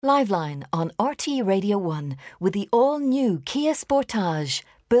Liveline on RT Radio 1 with the all-new Kia Sportage,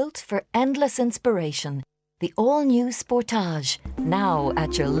 built for endless inspiration. The all-new Sportage, now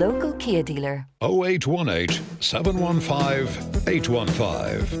at your local Kia dealer. 0818 715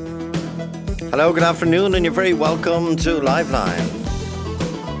 815. Hello, good afternoon, and you're very welcome to Liveline.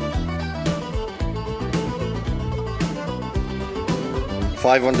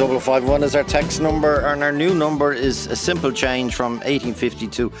 51551 is our text number, and our new number is a simple change from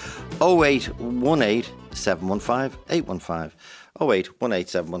 1852 0818 715 815. 0818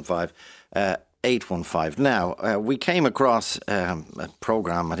 715 815. Now, we came across a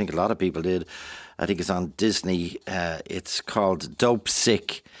programme, I think a lot of people did. I think it's on Disney. It's called Dope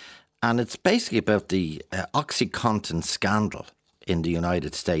Sick, and it's basically about the OxyContin scandal in the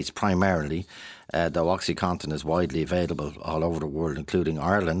United States primarily, though OxyContin is widely available all over the world, including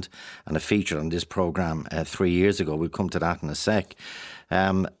Ireland, and it featured on this programme 3 years ago. We'll come to that in a sec.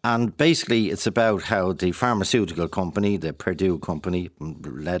 And basically it's about how the pharmaceutical company, the Purdue company,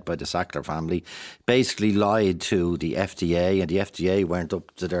 led by the Sackler family, basically lied to the FDA, and the FDA weren't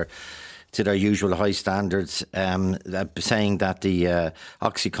up to their usual high standards, saying that the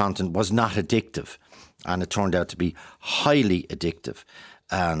OxyContin was not addictive. And it turned out to be highly addictive.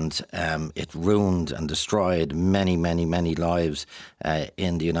 And it ruined and destroyed many, many, many lives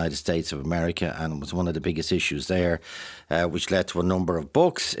in the United States of America, and was one of the biggest issues there, which led to a number of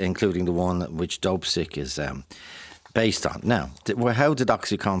books, including the one which Dope Sick is based on. Now, how did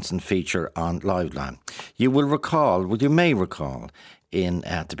OxyContin feature on Liveline? You may recall,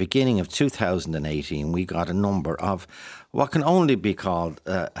 at the beginning of 2018, we got a number of what can only be called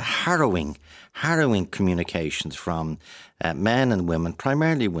harrowing communications from men and women,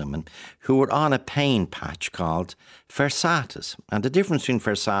 primarily women, who were on a pain patch called Versatis. And the difference between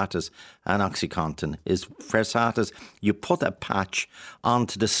Versatis and OxyContin is Versatis, you put a patch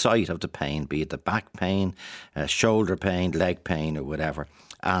onto the site of the pain, be it the back pain, shoulder pain, leg pain, or whatever.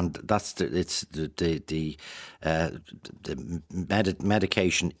 And that's the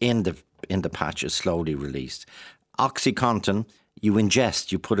medication in the patch is slowly released. OxyContin, you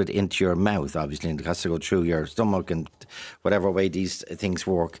ingest, you put it into your mouth, obviously, and it has to go through your stomach and whatever way these things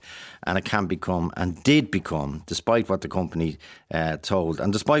work. And it can become, and did become, despite what the company told,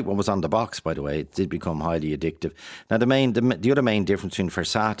 and despite what was on the box, by the way, it did become highly addictive. Now, the other main difference between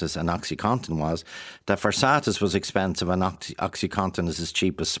Versatis and OxyContin was that Versatis was expensive and OxyContin is as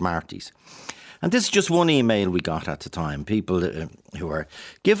cheap as Smarties. And this is just one email we got at the time. People who are,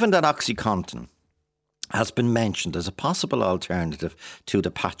 given that OxyContin has been mentioned as a possible alternative to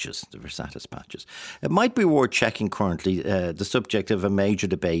the patches, the Versatis patches, it might be worth checking currently the subject of a major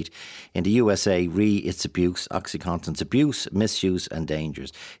debate in the USA its abuse, OxyContin's abuse, misuse and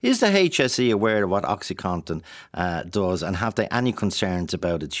dangers. Is the HSE aware of what OxyContin does, and have they any concerns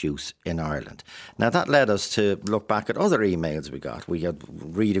about its use in Ireland? Now, that led us to look back at other emails we got. We had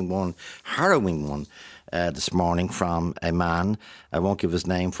reading one, harrowing one, this morning from a man. I won't give his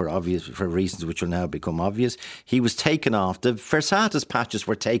name for reasons which will now become obvious. He was taken off. The Versatis patches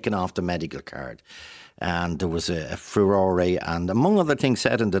were taken off the medical card. And there was a furore, and among other things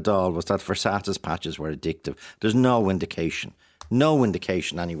said in the Dáil was that Versatis patches were addictive. There's no indication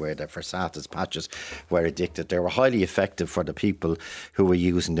anywhere that Versatis patches were addictive. They were highly effective for the people who were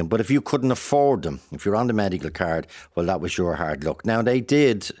using them. But if you couldn't afford them, if you're on the medical card, well, that was your hard luck. Now, they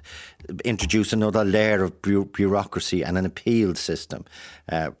did introduce another layer of bureaucracy and an appeal system,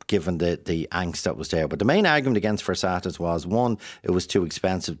 given the angst that was there. But the main argument against Versatis was, one, it was too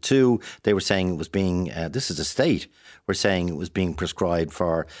expensive. Two, they were saying it was being, this is a state, were saying it was being prescribed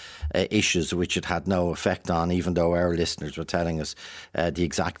for issues which it had no effect on, even though our listeners were telling us the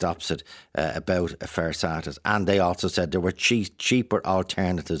exact opposite about Versatis. And they also said there were cheaper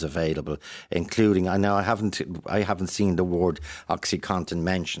alternatives available, including, I haven't seen the word OxyContin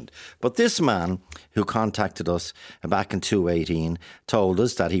mentioned, but this man who contacted us back in 2018 told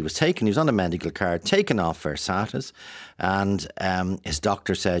us that he was on a medical card, taken off Versatis, and his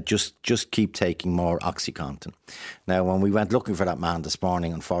doctor said, just keep taking more OxyContin. Now, when we went looking for that man this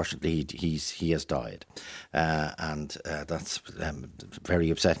morning, unfortunately, he has died. And that's very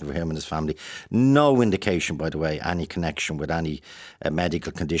upsetting for him and his family. No indication, by the way, any connection with any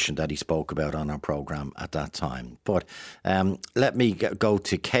medical condition that he spoke about on our programme at that time. But let me go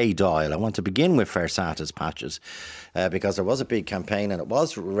to Kay Doyle. I want to begin with Versatis patches because there was a big campaign and it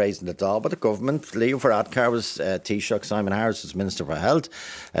was raising the Dáil, but the government, Leo Varadkar was Taoiseach, Simon Harris was Minister for Health.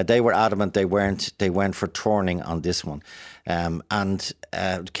 They were adamant they weren't for turning on this one. And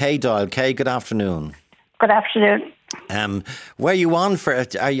Kay Doyle, Kay, good afternoon. Good afternoon. Were you on for?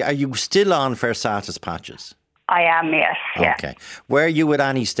 Are you still on Versatis patches? I am, yes. Yeah. Okay. Were you at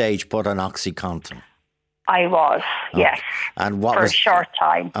any stage put on OxyContin? I was, yes. And what for was a short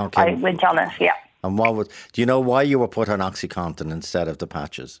time. Okay. I went on it, yeah. And do you know why you were put on OxyContin instead of the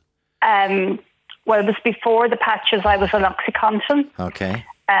patches? Well, it was before the patches. I was on OxyContin. Okay.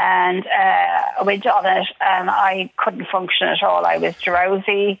 And I went on it, and I couldn't function at all. I was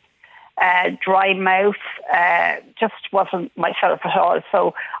drowsy, dry mouth, just wasn't myself at all.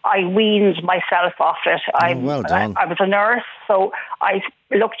 So I weaned myself off it. Well done. I was a nurse, so I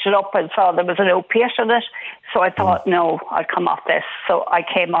looked it up and saw there was an opiate in it. So I thought, no, I'll come off this. So I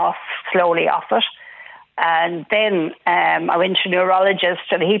came slowly off it. And then I went to a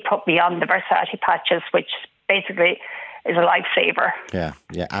neurologist, and he put me on the Versati patches, which basically is a lifesaver. Yeah.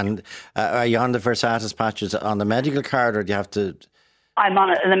 And are you on the Versatis patches on the medical card, or do you have to? I'm on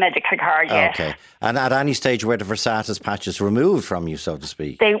it in the medical card, yes. Okay. And at any stage were the Versatis patches removed from you, so to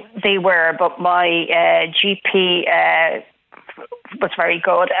speak? They were, but my GP was very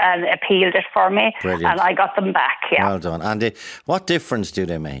good and appealed it for me. Brilliant. And I got them back, yeah. Well done. And what difference do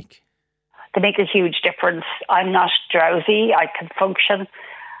they make? They make a huge difference. I'm not drowsy. I can function.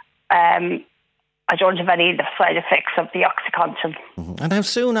 I don't have any of the side effects of the OxyContin. Mm-hmm. And how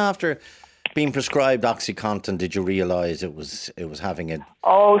soon after being prescribed OxyContin did you realise it was having a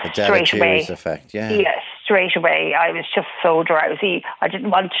deleterious effect? Yeah. Yes, straight away. I was just so drowsy. I didn't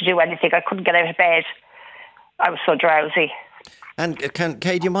want to do anything. I couldn't get out of bed. I was so drowsy. And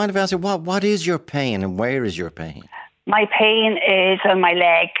Kay, do you mind if I ask you, what is your pain and where is your pain? My pain is on my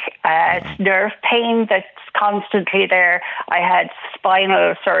leg. It's nerve pain that's constantly there. I had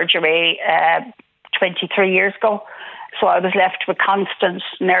spinal surgery 23 years ago. So I was left with constant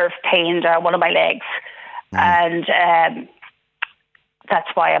nerve pain down one of my legs. And that's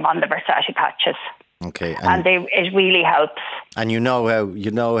why I'm on the Versati patches. Okay. And it really helps. And you know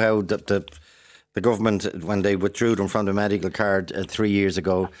how the government, when they withdrew them from the medical card 3 years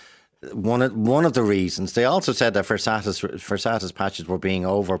ago, one of the reasons, they also said that Versatis patches were being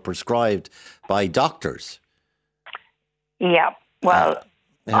overprescribed by doctors. Yeah, well,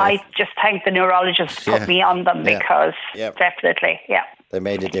 I just thank the neurologist put me on them because definitely, they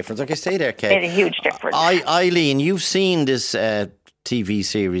made a difference. Okay, stay there, Kate. Made a huge difference. Eileen, you've seen this TV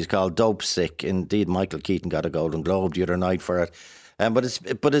series called Dope Sick. Indeed, Michael Keaton got a Golden Globe the other night for it.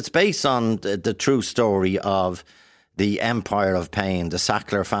 But it's based on the true story of the empire of pain, the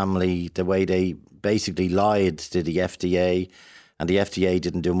Sackler family, the way they basically lied to the FDA, and the FDA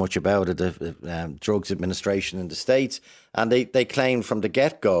didn't do much about it, the Drugs Administration in the States, and they claimed from the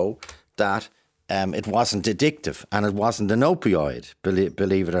get-go that it wasn't addictive and it wasn't an opioid,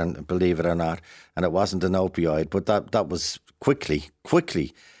 believe it or not, and it wasn't an opioid, but that was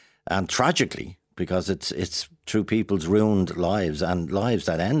quickly and tragically, because it's through people's ruined lives and lives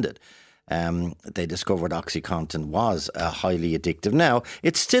that ended. They discovered OxyContin was highly addictive. Now,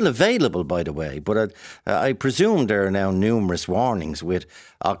 it's still available, by the way, but I presume there are now numerous warnings with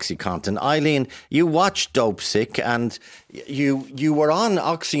OxyContin. Eileen, you watched Dope Sick, and you were on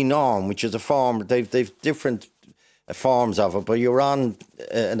OxyNorm, which is a form, they've different forms of it, but you were on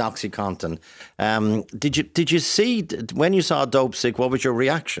an OxyContin. Did you see, when you saw Dope Sick, what was your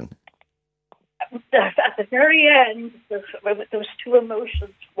reaction? At the very end, there was two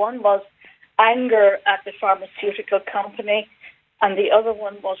emotions. One was anger at the pharmaceutical company, and the other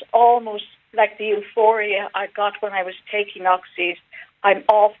one was almost like the euphoria I got when I was taking oxys. I'm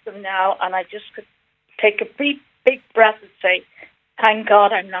off them now, and I just could take a big breath and say, thank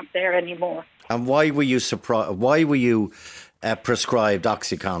God I'm not there anymore. And why were you surprised? Why were you prescribed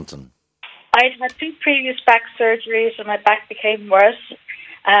OxyContin? I'd had 2 previous back surgeries, and my back became worse.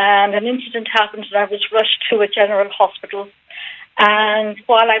 And an incident happened, and I was rushed to a general hospital. And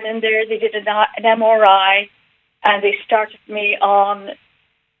while I'm in there, they did an MRI, and they started me on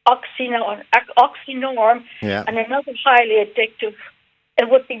OxyNorm, and another highly addictive. It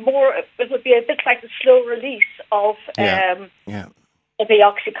would be a bit like the slow release of the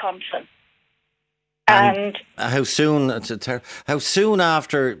OxyContin. And how soon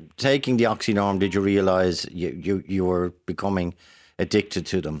after taking the OxyNorm did you realise you were becoming addicted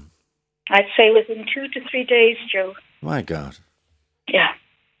to them? I'd say within 2 to 3 days, Joe. My God. Yeah.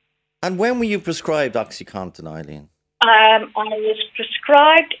 And when were you prescribed OxyContin, Eileen? I was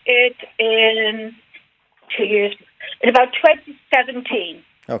prescribed it in 2 years, in about 2017.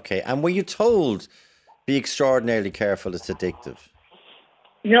 Okay. And were you told, be extraordinarily careful, it's addictive?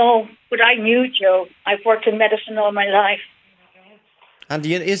 No, but I knew, Joe. I've worked in medicine all my life. And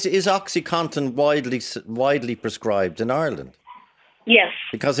is OxyContin widely prescribed in Ireland? Yes.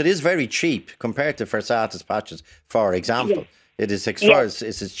 Because it is very cheap compared to Versatis patches, for example. Yes. It is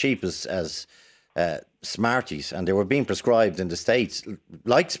it's as cheap as Smarties, and they were being prescribed in the States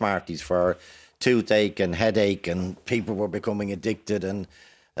like Smarties for toothache and headache, and people were becoming addicted, and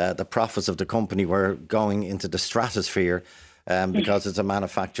the profits of the company were going into the stratosphere because it's a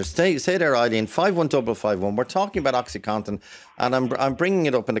manufacturer. Stay there, Eileen. 51551. We're talking about OxyContin, and I'm bringing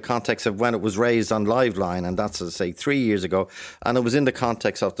it up in the context of when it was raised on Live Line, and that's, as I say, 3 years ago, and it was in the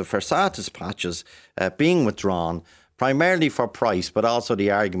context of the Versatis patches being withdrawn, primarily for price, but also the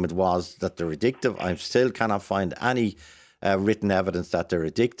argument was that they're addictive. I still cannot find any written evidence that they're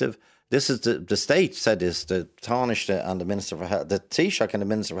addictive. This is the state said this, the Taoiseach and the Minister for Health, the Taoiseach and the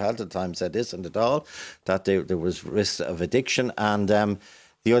Minister for Health at the time said this and the Dáil, that there was risk of addiction, and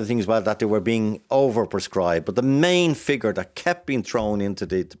the other thing as well, that they were being overprescribed. But the main figure that kept being thrown into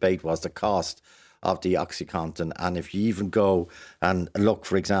the debate was the cost of the OxyContin. And if you even go and look,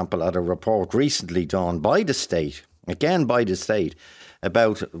 for example, at a report recently done by the state, again by the state,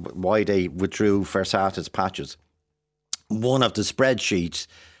 about why they withdrew Versatis patches, one of the spreadsheets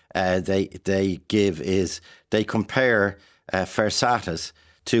they give is they compare Versatis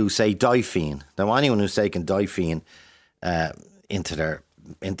to, say, Difene. Now, anyone who's taken Difene into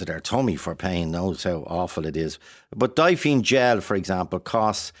their tummy for pain knows how awful it is. But Difene gel, for example,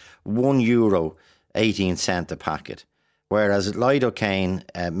 costs €1.18 a packet, whereas lidocaine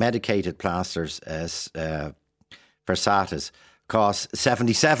medicated plasters, Versatis, costs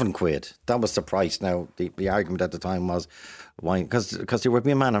 77 quid. That was the price. Now, the argument at the time was, why? Because they were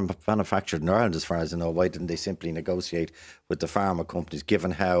being manufactured in Ireland, as far as I know. Why didn't they simply negotiate with the pharma companies,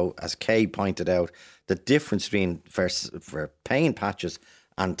 given how, as Kay pointed out, the difference between for pain patches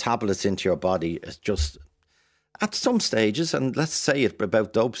and tablets into your body is just, at some stages, and let's say it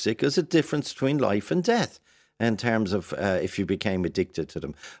about dope sick, is a difference between life and death in terms of if you became addicted to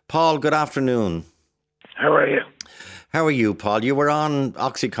them. Paul, good afternoon. How are you? How are you, Paul? You were on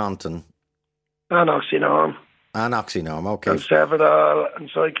OxyContin. And Oxynorm. And Oxynorm, okay. And Severdal and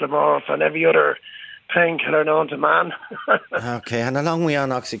Cyclomorph and every other painkiller known to man. Okay, and how long were you on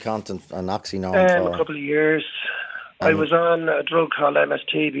OxyContin and Oxynorm for? A couple of years. I was on a drug called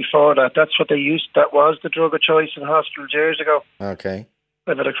MST before that. That's what they used. That was the drug of choice in hospitals years ago. Okay.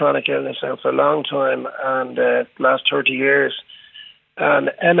 I've had a chronic illness now for a long time, and last 30 years.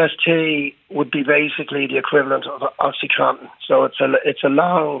 And MST would be basically the equivalent of OxyContin. So it's a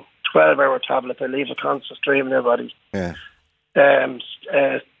long 12-hour tablet. They leave a constant stream in their body. Yeah. The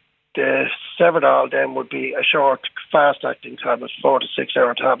Severdal then would be a short, fast-acting tablet, 4 to 6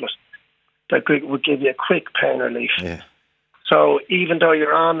 hour tablet that would give you a quick pain relief. Yeah. So even though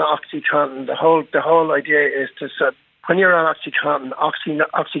you're on OxyContin, the whole idea is to when you're on OxyContin,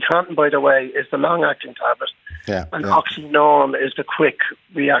 OxyContin, by the way, is the long-acting tablet. Yeah, and Oxynorm is the quick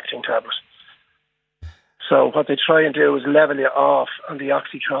reacting tablet. So what they try and do is level you off on the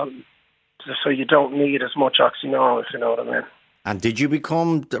OxyContin, so you don't need as much Oxynorm, if you know what I mean. And did you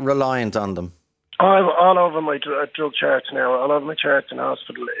become reliant on them? All over my drug charts now, all over my charts in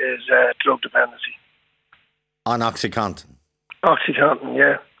hospital is drug dependency. On OxyContin? OxyContin,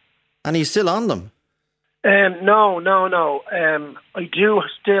 yeah. And are you still on them? No. I do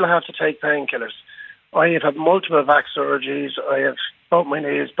still have to take painkillers. I have had multiple back surgeries. I have both my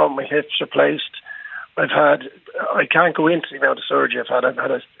knees, both my hips replaced. I can't go into the amount of surgery I've had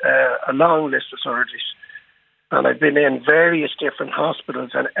a long list of surgeries. And I've been in various different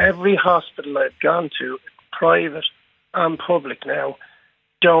hospitals, and every hospital I've gone to, private and public now,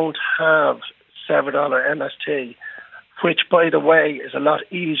 don't have $7 MST, which, by the way, is a lot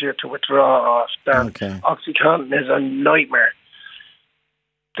easier to withdraw off than OxyContin is a nightmare.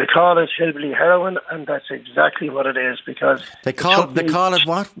 They call it hillbilly heroin, and that's exactly what it is, because they call it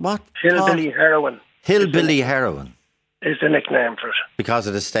what? Hillbilly heroin. Hillbilly heroin is the nickname for it because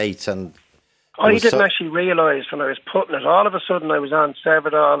of the states. And I didn't actually realise when I was putting it. All of a sudden, I was on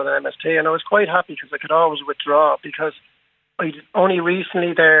Severdal and MST, and I was quite happy because I could always withdraw. Because I only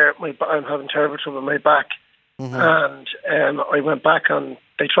recently I'm having terrible trouble with my back, and I went back on.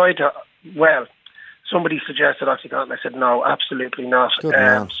 They tried to. Well, somebody suggested OxyContin. I said no, absolutely not. So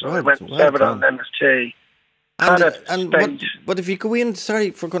I went to Severdal and MST. But if you go in,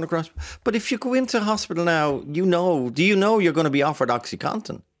 sorry for going across, but if you go into hospital now, do you know you're going to be offered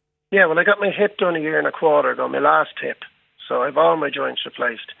OxyContin? Yeah, well, I got my hip done 1.25 years ago, my last hip. So I have all my joints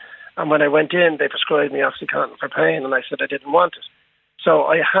replaced. And when I went in, they prescribed me OxyContin for pain, and I said I didn't want it. So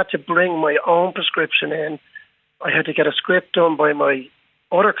I had to bring my own prescription in. I had to get a script done by my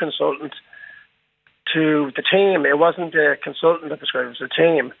other consultant to the team. It wasn't the consultant that prescribed, it was the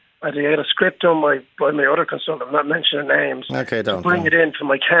team. I had to get a script done by my other consultant, I'm not mentioning names, to bring it in from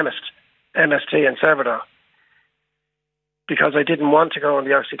my chemist, MST and Severdal. because I didn't want to go on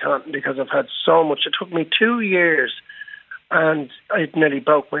the OxyContin because I've had so much. It took me 2 years, and I nearly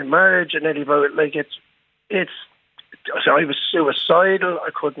broke my marriage. I nearly broke, like, so I was suicidal. I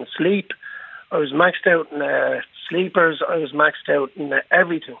couldn't sleep. I was maxed out in sleepers. I was maxed out in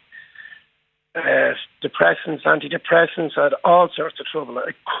everything. Depressants, antidepressants. I had all sorts of trouble.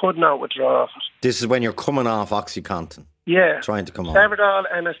 I could not withdraw off it. This is when you're coming off OxyContin. Yeah. Trying to come on. Severdal,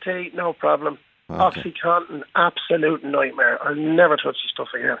 MST, no problem. Okay. OxyContin, absolute nightmare. I'll never touch the stuff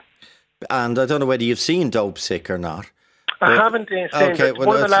again. And I don't know whether you've seen Dope Sick or not. I haven't seen it.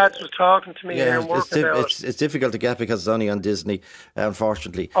 One of the lads was talking to me here and working out. It's difficult to get because it's only on Disney,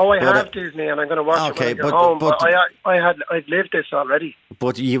 unfortunately. Oh, I have Disney, and I'm going to watch it when I get home. But I've lived this already.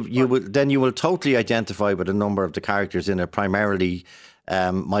 But you will totally identify with a number of the characters in it. Primarily,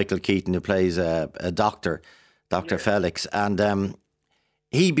 Michael Keaton, who plays a doctor, Dr. Felix, and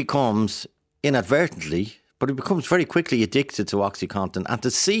he becomes inadvertently, but he becomes very quickly addicted to OxyContin, and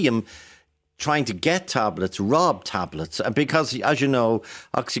to see him trying to get tablets, rob tablets, because, as you know,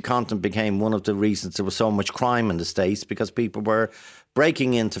 OxyContin became one of the reasons there was so much crime in the States, because people were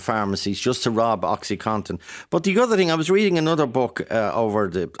breaking into pharmacies just to rob OxyContin. But the other thing, I was reading another book over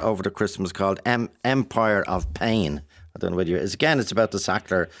the Christmas called Empire of Pain. I don't know whether it's about the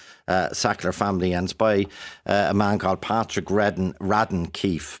Sackler family, and it's by a man called Patrick Radden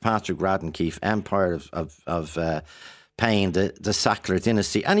Keefe. Patrick Radden Keefe, Empire of Pain, the Sackler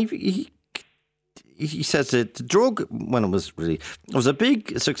dynasty, and he says that the drug, when it was released, was a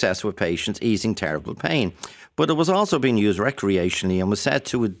big success with patients easing terrible pain, but it was also being used recreationally and was said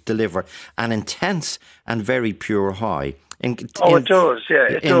to deliver an intense and very pure high. It does. Yeah,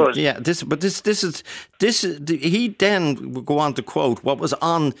 it does. Yeah, he then would go on to quote what was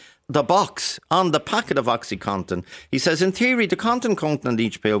on the box, on the packet of OxyContin. He says, in theory, the content content in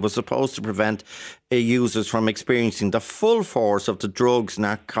each pill was supposed to prevent users from experiencing the full force of the drug's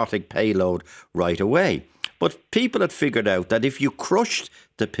narcotic payload right away. But people had figured out that if you crushed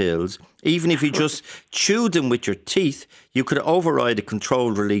the pills, even if you just chewed them with your teeth, you could override a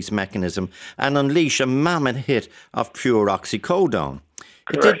controlled release mechanism and unleash a mammoth hit of pure oxycodone.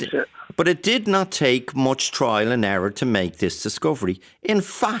 But it did not take much trial and error to make this discovery. In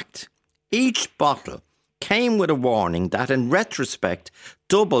fact, each bottle came with a warning that, in retrospect,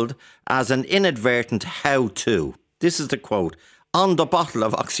 doubled as an inadvertent how-to. This is the quote on the bottle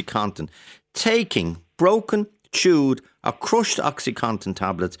of OxyContin. Taking broken, chewed or crushed OxyContin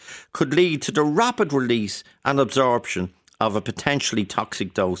tablets could lead to the rapid release and absorption of a potentially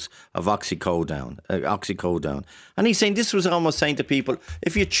toxic dose of oxycodone. And he's saying this was almost saying to people,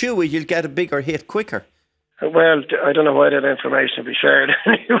 if you chew it, you'll get a bigger hit quicker. Well, I don't know why that information would be shared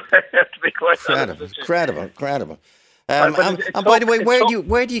anyway. I have to be quite Incredible. And by the way,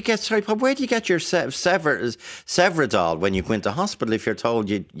 where do you get your Severadol when you go into hospital? If you're told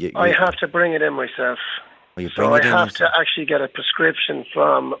you I have to bring it in myself. So I have to actually get a prescription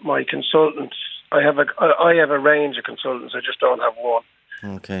from my consultant. I have a range of consultants. I just don't have one.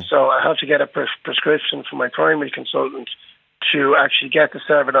 Okay. So I have to get a prescription from my primary consultant to actually get the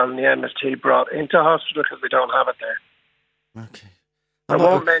Severadol and the MST brought into hospital because they don't have it there. Okay. I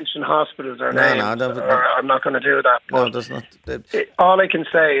won't mention hospitals or names. I'm not going to do that. No, there's not. All I can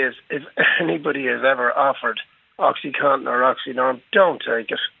say is, if anybody has ever offered OxyContin or Oxynorm, don't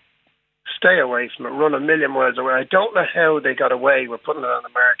take it. Stay away from it. Run a million miles away. I don't know how they got away with putting it on the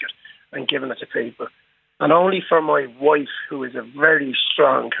market and giving it to people. And only for my wife, who is a very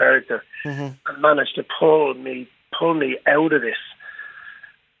strong character, and managed to pull me out of this.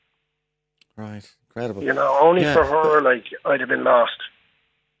 Right, incredible. You know, only for her, I'd have been lost.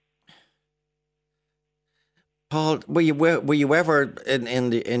 Paul, were you ever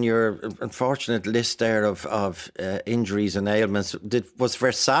in your unfortunate list there of injuries and ailments? Was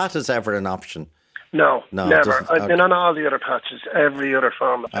Versatis ever an option? No, never. I've been on all the other patches, every other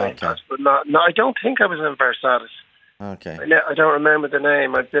form of pain patch, but not. No, I don't think I was on Versatis. Okay. I don't remember the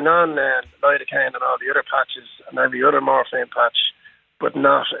name. I've been on lidocaine and all the other patches and every other morphine patch, but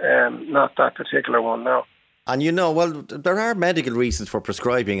not that particular one. No. And there are medical reasons for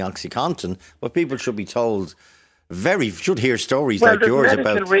prescribing OxyContin, but people should be told. Should hear stories like yours about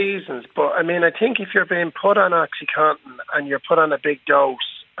medical reasons. But I mean, I think if you're being put on OxyContin and you're put on a big dose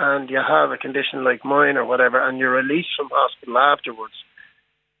and you have a condition like mine or whatever, and you're released from hospital afterwards,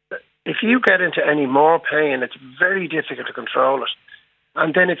 if you get into any more pain, it's very difficult to control it.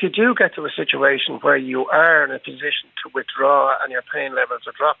 And then if you do get to a situation where you are in a position to withdraw and your pain levels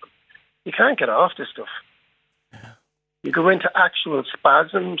are dropping, you can't get off this stuff. You go into actual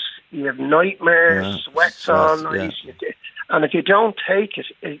spasms, you have nightmares, sweats all night, and if you don't take it,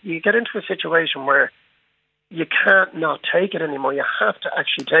 you get into a situation where you can't not take it anymore. You have to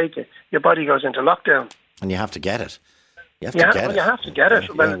actually take it. Your body goes into lockdown. And you have to get it. You have to get it.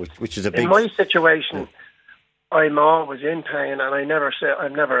 Yeah, which is a big... In my situation, I'm always in pain, and I'm never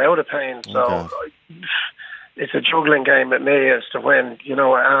out of pain. So it's a juggling game with me as to when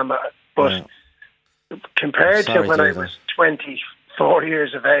I am. But compared to when I was 24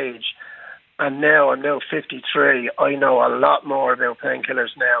 years of age, and now I'm 53, I know a lot more about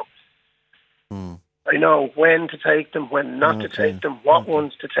painkillers now. I know when to take them, when not to take them, what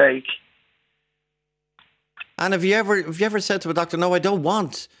ones to take. And have you ever said to a doctor, "No, I don't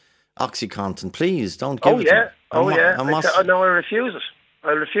want OxyContin. Please don't give it to me." I refuse it.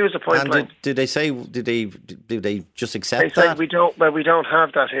 I refuse it point blank. Did they say? Did they just accept that? They said we don't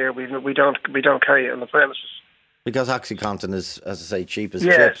have that here. We don't carry it on the premises. Because OxyContin is, as I say, cheap as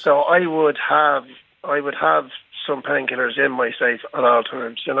chips. Yeah, so I would have some painkillers in my safe at all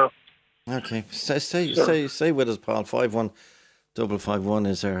times. Okay, stay with us, Paul. 51551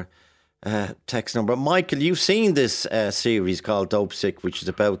 is our text number. Michael, you've seen this series called Dope Sick, which is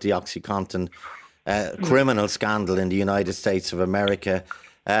about the OxyContin criminal scandal in the United States of America.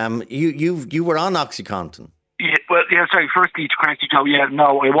 You were on OxyContin. Sorry, firstly, to correct you, Joe,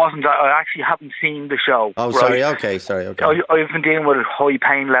 no, it wasn't. I actually haven't seen the show. Oh, right? Sorry, okay. I've been dealing with high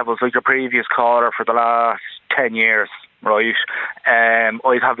pain levels like your previous caller for the last 10 years, right?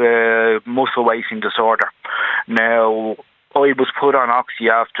 I have a muscle wasting disorder. Now, I was put on Oxy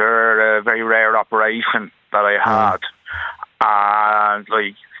after a very rare operation that I had. And,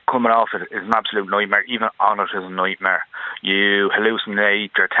 coming off it is an absolute nightmare. Even on it is a nightmare. You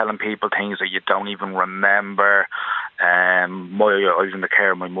hallucinate. You're telling people things that you don't even remember. I was in the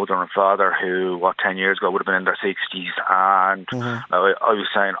care of my mother and father, who 10 years ago would have been in their 60s, and I was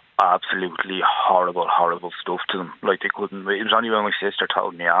saying absolutely horrible stuff to them. Like, they couldn't. It was only when my sister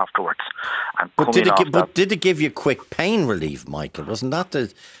told me afterwards. And did it give you quick pain relief, Michael? Wasn't that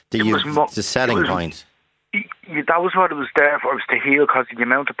the selling point? That was what it was there for. It was to heal, because the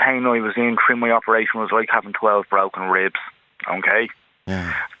amount of pain I was in through my operation was like having 12 broken ribs. Okay?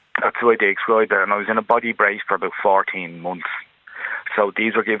 Yeah. That's the way they described it. And I was in a body brace for about 14 months. So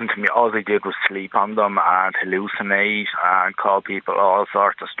these were given to me. All I did was sleep on them and hallucinate and call people all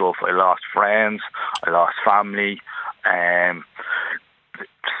sorts of stuff. I lost friends. I lost family.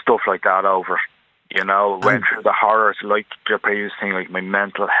 Stuff like that over. Went through the horrors, like your previous thing, like my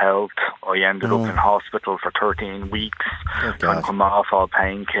mental health. I ended up in hospital for 13 weeks, trying to come off all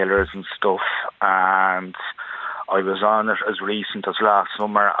painkillers and stuff. And I was on it as recent as last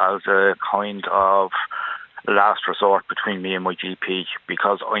summer as a kind of last resort between me and my GP,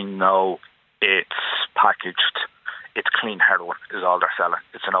 because I know it's packaged. It's clean heroin is all they're selling.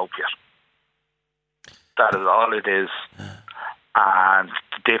 It's an opiate. That is all it is. And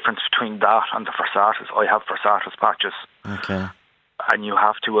the difference between that and the Versatis, I have Versatis patches. Okay. And you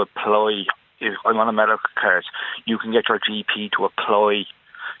have to apply, if I'm on a medical card, you can get your GP to apply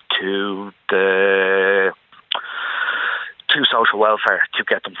to social welfare to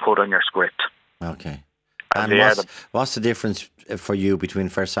get them put on your script. Okay. And what's the difference for you between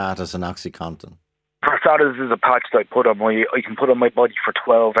Versatis and OxyContin? Versatis is a patch that I can put on my body for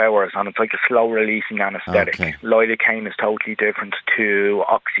 12 hours, and it's like a slow releasing anaesthetic. Okay. Lidocaine is totally different to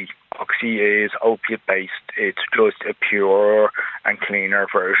Oxy. Oxy is opiate based. It's just a pure and cleaner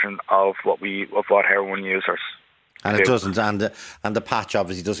version of what heroin users. And it doesn't, and the patch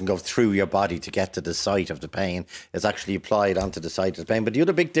obviously doesn't go through your body to get to the site of the pain. It's actually applied onto the site of the pain. But the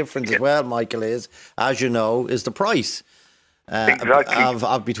other big difference as well, Michael, is, as you know, is the price.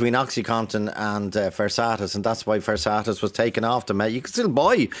 Of between OxyContin and Versatis, and that's why Versatis was taken off the you could still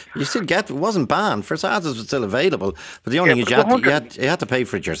buy, you still get, it wasn't banned. Versatis was still available, but the only thing is you had to pay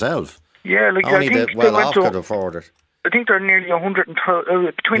for it yourself. Yeah, only the well-off could afford it. I think they're nearly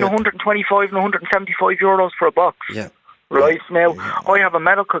between 125 and 175 euros for a box. Yeah. Right now, I have a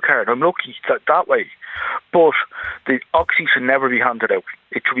medical card. I'm lucky that way. But the Oxy should never be handed out.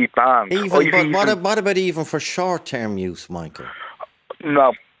 It should be banned. What about even for short-term use, Michael?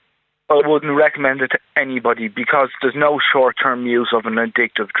 No, I wouldn't recommend it to anybody, because there's no short-term use of an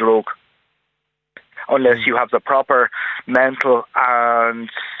addictive drug unless you have the proper mental and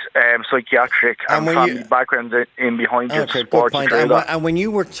psychiatric and family background in behind you. Okay, good point. And when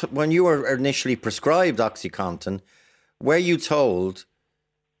you were initially prescribed OxyContin, were you told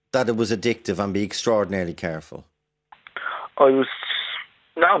that it was addictive and be extraordinarily careful? I was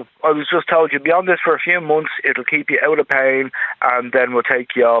just told, you'll be on this for a few months, it'll keep you out of pain, and then we'll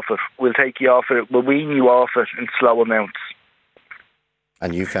take you off it. We'll wean you off it in slow amounts.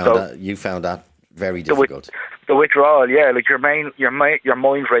 And you found that very difficult. The withdrawal, yeah, like your mind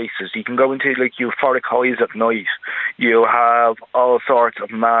races. You can go into like euphoric highs at night. You have all sorts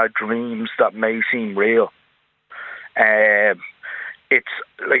of mad dreams that may seem real. It's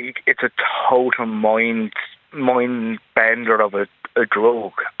a total mind bender of a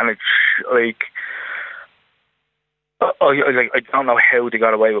drug, and it's like I don't know how they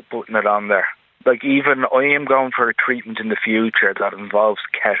got away with putting it on there. Like, even I am going for a treatment in the future that involves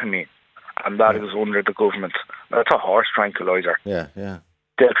ketamine, and that is under the government. That's a horse tranquilizer. Yeah, yeah.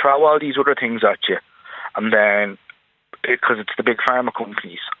 They'll throw all these other things at you, and then, because it's the big pharma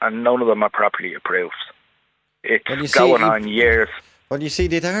companies, and none of them are properly approved. It's going on years. Well, you see,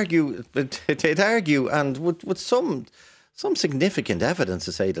 they'd argue, and with some significant evidence,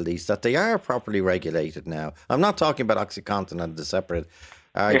 to say the least, that they are properly regulated now. I'm not talking about OxyContin and the separate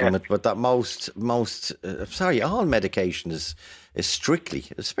argument, but that all medication is strictly,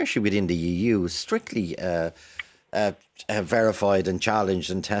 especially within the EU, strictly verified and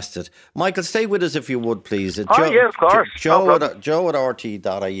challenged and tested. Michael, stay with us if you would, please. Yeah, of course. Joe at rt.ie,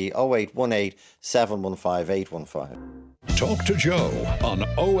 0818 715 815. Talk to Joe on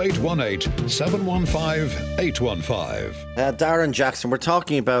 0818 715 815. Darren Jackson, we're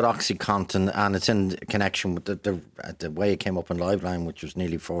talking about OxyContin, and it's in connection with the way it came up in Liveline, which was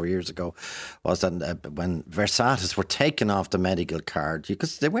nearly 4 years ago, was that when Versatis were taken off the medical card,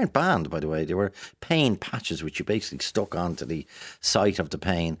 because they weren't banned, by the way, they were pain patches which you basically stuck onto the site of the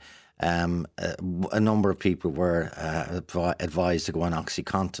pain. A number of people were advised to go on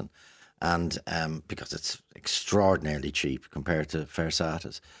OxyContin. And because it's extraordinarily cheap compared to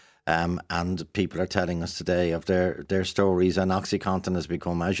Versatis. And people are telling us today of their stories, and OxyContin has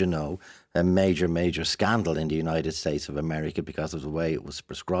become, as you know, a major scandal in the United States of America because of the way it was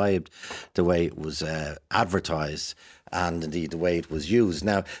prescribed, the way it was advertised, and indeed the way it was used.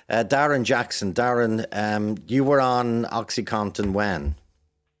 Now, Darren Jackson, you were on OxyContin when?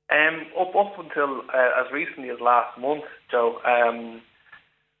 Up until as recently as last month, Joe.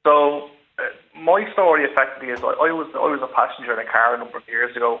 My story effectively is I was a passenger in a car a number of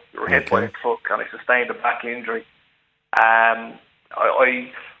years ago. We were hit by a truck and I sustained a back injury. I've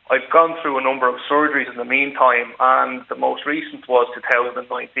gone through a number of surgeries in the meantime, and the most recent was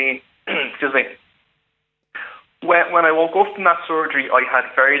 2019. Excuse me. When I woke up from that surgery, I had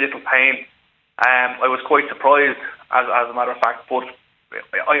very little pain. I was quite surprised, as a matter of fact, but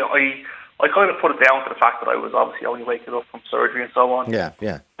I kind of put it down to the fact that I was obviously only waking up from surgery and so on.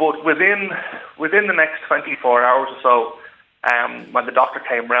 Yeah. But within the next 24 hours or so, when the doctor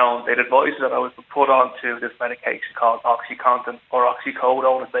came round, they'd advised that I was put onto this medication called OxyContin, or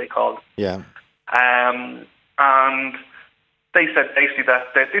oxycodone as they called it. Yeah. And they said basically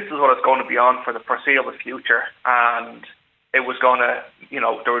that this is what it's going to be on for the foreseeable future, and it was going to,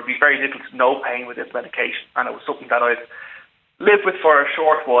 there would be very little to no pain with this medication, and it was something that I'd live with for a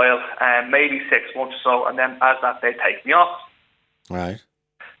short while, maybe 6 months or so, and then as that they'd take me off. Right.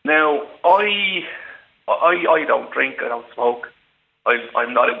 Now, I don't drink, I don't smoke,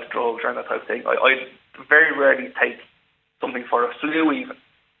 I'm not into drugs or that type of thing. I very rarely take something for a flu even.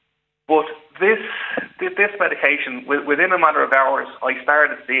 But this medication, within a matter of hours, I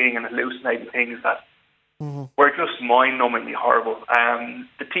started seeing and hallucinating things that were just mind-numbingly horrible.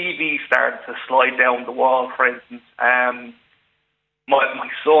 The TV started to slide down the wall, for instance. My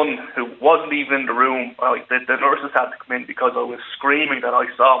son, who wasn't even in the room, the nurses had to come in because I was screaming that I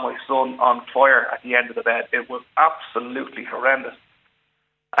saw my son on fire at the end of the bed. It was absolutely horrendous.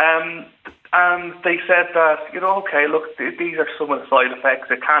 And they said that, okay, look, these are some of the side effects.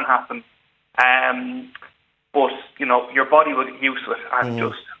 It can happen. But, your body will get used to it and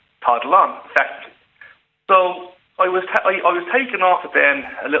just toddle on, effectively. So I was taken off it then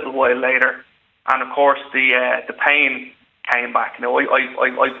a little while later. And, of course, the pain came back.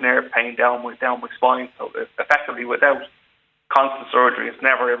 I've nerve pain down my spine, so effectively without constant surgery, it's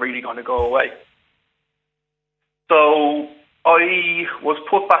never really going to go away. So I was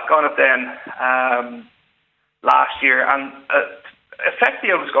put back on it then last year, and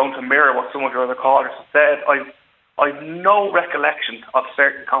effectively I was going to mirror what some of your other callers have said. I've no recollection of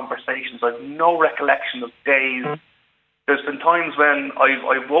certain conversations. I've no recollection of days. There's been times when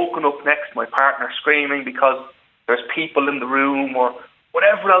I've woken up next to my partner screaming because there's people in the room or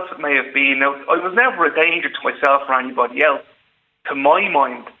whatever else it may have been. Now, I was never a danger to myself or anybody else, to my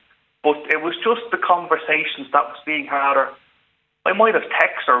mind, but it was just the conversations that was being had, or I might have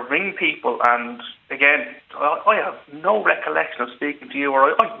text or ring people, and again, I have no recollection of speaking to you, or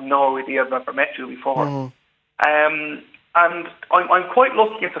I have no idea I've ever met you before. And I'm quite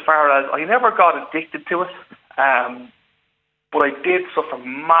lucky insofar as I never got addicted to it. but I did suffer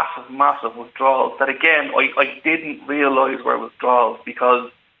massive withdrawals that, again, I didn't realise were withdrawals,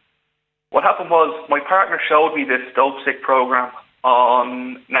 because what happened was my partner showed me this Dope Sick program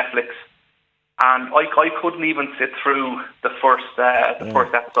on Netflix, and I couldn't even sit through the first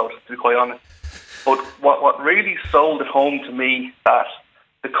episode, to be quite honest. But what really sold it home to me that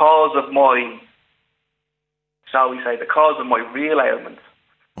the cause of my real ailments,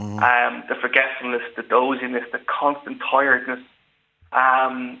 the forgetfulness, the doziness, the constant tiredness,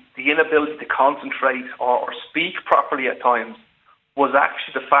 the inability to concentrate or speak properly at times, was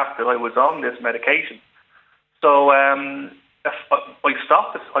actually the fact that I was on this medication. So I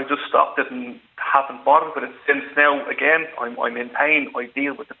stopped it. I just stopped it and haven't bothered with it since. Now, again, I'm in pain. I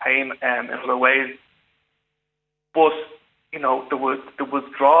deal with the pain in other ways. But, you know, the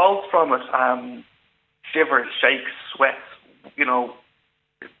withdrawals from it, shivers, shakes, sweats, you know,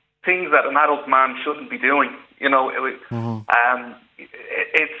 things that an adult man shouldn't be doing. You know,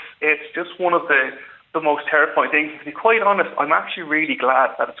 it's just one of the most terrifying things. To be quite honest, I'm actually really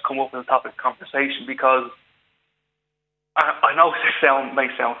glad that it's come up as a topic of conversation, because I know this may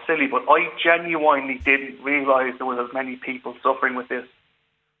sound silly, but I genuinely didn't realise there was as many people suffering with this.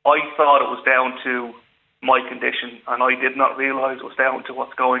 I thought it was down to my condition, and I did not realise it was down to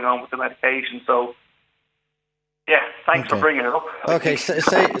what's going on with the medication. So, yeah, thanks for bringing it up. Okay,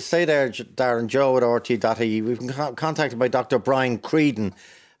 stay there, Darren. Joe at RT.ie. We've been contacted by Dr. Brian Creedon,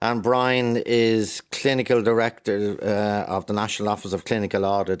 and Brian is Clinical Director of the National Office of Clinical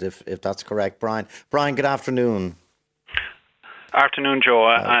Audit, if that's correct. Brian, good afternoon. Afternoon, Joe,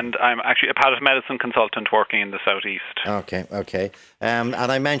 and I'm actually a palliative medicine consultant working in the southeast. Okay. And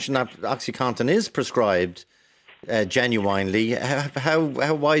I mentioned that OxyContin is prescribed genuinely. How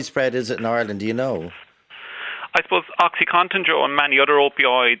widespread is it in Ireland? Do you know? I suppose OxyContin, Joe, and many other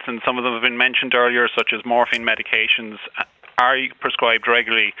opioids, and some of them have been mentioned earlier, such as morphine medications, are prescribed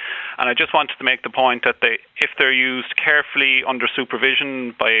regularly. And I just wanted to make the point that if they're used carefully under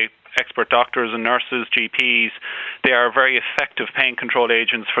supervision by expert doctors and nurses, GPs, they are very effective pain control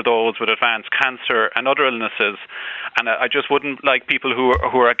agents for those with advanced cancer and other illnesses. And I just wouldn't like people who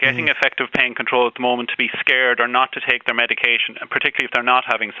are getting effective pain control at the moment to be scared or not to take their medication, and particularly if they're not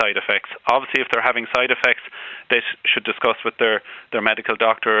having side effects. Obviously, if they're having side effects, they should discuss with their medical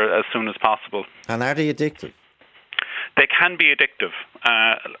doctor as soon as possible. And are they addictive? They can be addictive,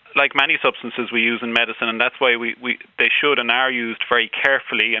 like many substances we use in medicine, and that's why they should and are used very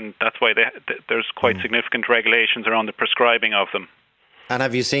carefully, and that's why there's quite significant regulations around the prescribing of them. And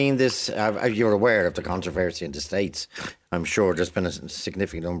have you seen this? You're aware of the controversy in the States. I'm sure there's been a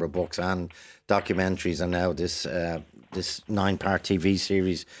significant number of books and documentaries, and now this 9-part TV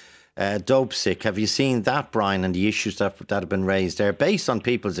series, Dope Sick. Have you seen that, Brian, and the issues that have been raised there based on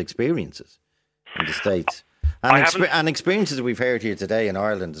people's experiences in the States? And experiences we've heard here today in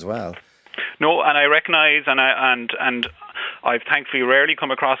Ireland as well. No, and I recognise, and I've thankfully rarely come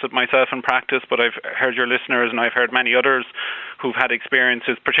across it myself in practice, but I've heard your listeners and I've heard many others who've had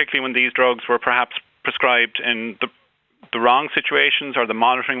experiences, particularly when these drugs were perhaps prescribed in the wrong situations, or the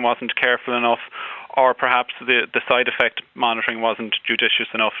monitoring wasn't careful enough, or perhaps the side effect monitoring wasn't judicious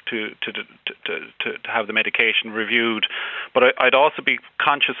enough to have the medication reviewed. But I'd also be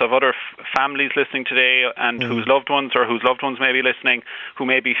conscious of other families listening today, and whose loved ones may be listening, who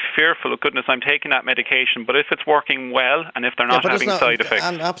may be fearful, goodness, I'm taking that medication, but if it's working well and if they're not having side effects.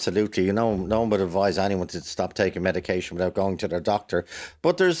 And absolutely, no one would advise anyone to stop taking medication without going to their doctor.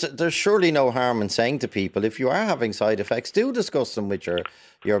 But there's surely no harm in saying to people, if you are having side effects, do discuss them with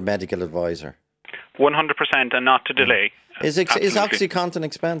your medical advisor. 100%, and not to delay. Is OxyContin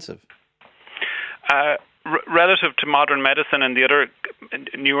expensive? Relative to modern medicine and the other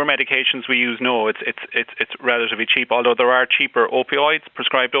newer medications we use, no, it's relatively cheap. Although there are cheaper opioids,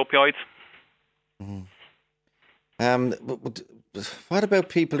 prescribed opioids. What about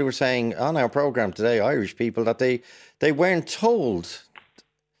people who were saying on our program today, Irish people, that they weren't told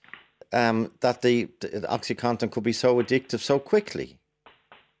that the OxyContin could be so addictive so quickly?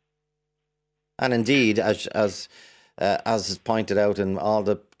 And indeed, as pointed out in all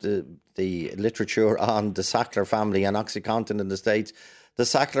the literature on the Sackler family and OxyContin in the States, the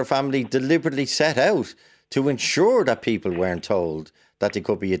Sackler family deliberately set out to ensure that people weren't told that they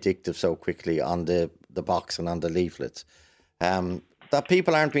could be addictive so quickly on the box and on the leaflets. That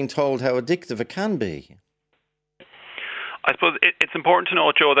people aren't being told how addictive it can be. I suppose it's important to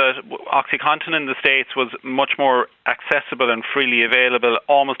note, Joe, that OxyContin in the States was much more accessible and freely available,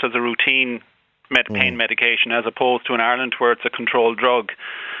 almost as a routine pain medication, as opposed to in Ireland where it's a controlled drug.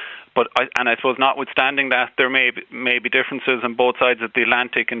 I suppose notwithstanding that, there may be differences on both sides of the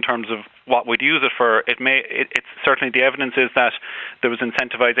Atlantic in terms of what we'd use it for. It's certainly, the evidence is that there was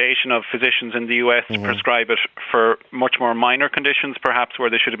incentivization of physicians in the US to prescribe it for much more minor conditions, perhaps, where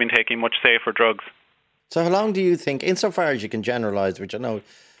they should have been taking much safer drugs. So how long do you think, insofar as you can generalise, which I know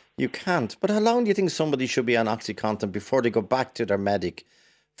you can't, but how long do you think somebody should be on OxyContin before they go back to their medic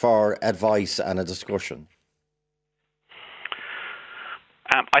for advice and a discussion?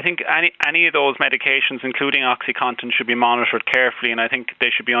 I think any of those medications, including OxyContin, should be monitored carefully, and I think they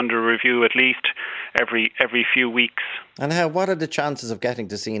should be under review at least every few weeks. And what are the chances of getting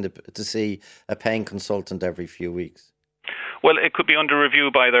to see a pain consultant every few weeks? Well, it could be under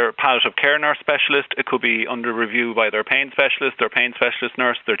review by their palliative care nurse specialist. It could be under review by their pain specialist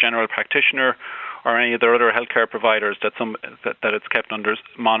nurse, their general practitioner, or any of their other healthcare providers that it's kept under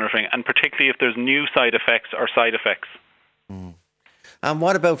monitoring, and particularly if there's new side effects or side effects. And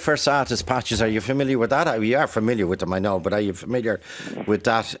what about Versatis patches? Are you familiar with that? You are familiar with them, I know, but are you familiar with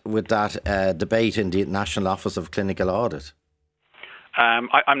that debate in the National Office of Clinical Audit?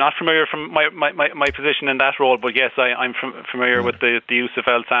 I'm not familiar from my position in that role, but yes, I'm familiar with the use of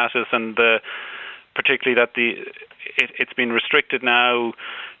Versatis, and particularly that it's been restricted now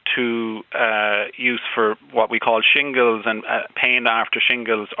to use for what we call shingles and pain after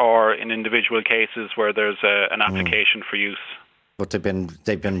shingles, or in individual cases where there's an application for use. But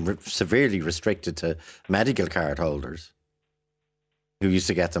they've been severely restricted to medical card holders who used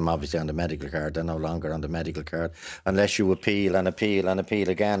to get them obviously on the medical card. They're no longer on the medical card unless you appeal and appeal and appeal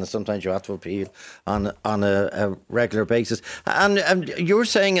again, and sometimes you have to appeal on a regular basis. And you're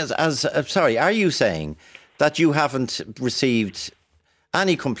saying are you saying that you haven't received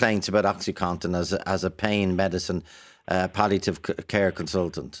any complaints about OxyContin as a pain medicine palliative care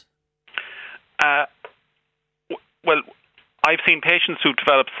consultant? Well, I've seen patients who've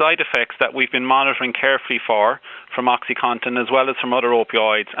developed side effects that we've been monitoring carefully from OxyContin as well as from other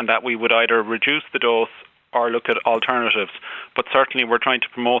opioids, and that we would either reduce the dose or look at alternatives. But certainly we're trying to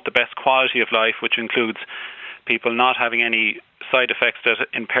promote the best quality of life, which includes people not having any side effects that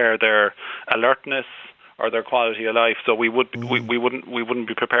impair their alertness or their quality of life. So we wouldn't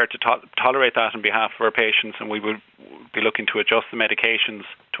be prepared to tolerate that on behalf of our patients, and we would be looking to adjust the medications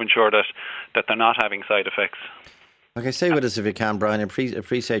to ensure that they're not having side effects. Okay, stay with us if you can, Brian. I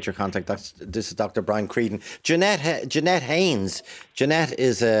appreciate your contact. This is Dr. Brian Creedon. Jeanette Haynes. Jeanette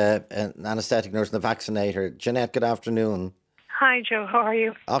is an anaesthetic nurse and a vaccinator. Jeanette, good afternoon. Hi, Joe. How are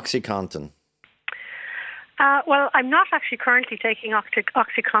you? OxyContin. Well, I'm not actually currently taking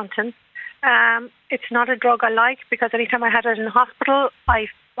OxyContin. It's not a drug I like, because anytime I had it in the hospital, I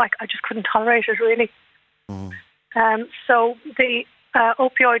just couldn't tolerate it, really. So the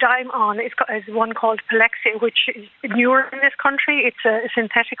opioid I'm on is one called Palexia, which is newer in this country. It's a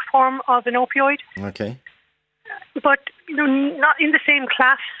synthetic form of an opioid. Okay. But not in the same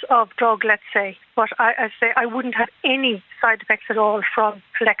class of drug, let's say. But I say I wouldn't have any side effects at all from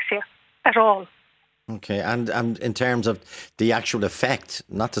Palexia, at all. Okay, and in terms of the actual effect,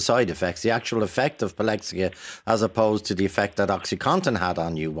 not the side effects, the actual effect of Palexia as opposed to the effect that OxyContin had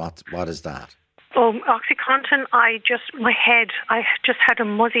on you, what is that? Oh, OxyContin, I just had a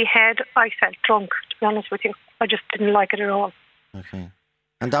muzzy head. I felt drunk, to be honest with you. I just didn't like it at all. Okay.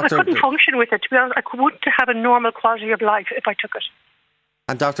 And Dr. I couldn't function with it, to be honest. I wouldn't have a normal quality of life if I took it.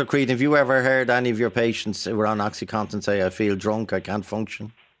 And Dr. Creed, have you ever heard any of your patients who are on OxyContin say, I feel drunk, I can't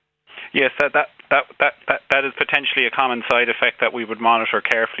function? Yes, that is potentially a common side effect that we would monitor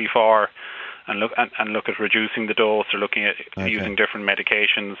carefully for, and look at reducing the dose or looking at using different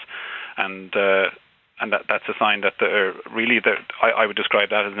medications, and that's a sign that I would describe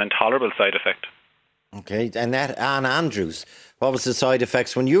that as an intolerable side effect. Okay, and Anne Andrews, what was the side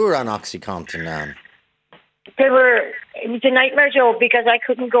effects when you were on OxyContin, Anne? It was a nightmare, Joe, because I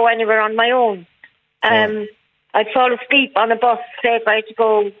couldn't go anywhere on my own. I'd fall asleep on a bus, say if I had to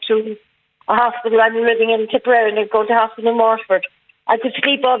go to a hospital. I'm living in Tipperary and I'd go to hospital in Waterford. I could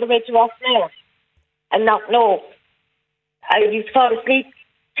sleep all the way to Waterford and not know. I used to fall asleep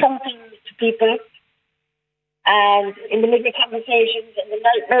talking to people and in the middle of conversations and the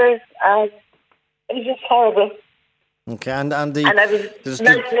nightmares, and it was just horrible. Okay, and I was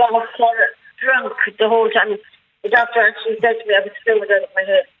drunk the whole time. The doctor actually said to me I was fluid out of my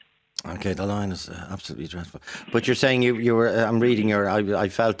head. Okay, the line is absolutely dreadful. But you're saying you were, I'm reading I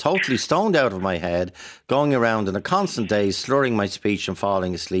felt totally stoned out of my head, going around in a constant daze, slurring my speech and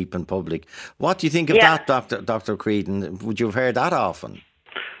falling asleep in public. What do you think of that, Dr. Creedon? Would you have heard that often?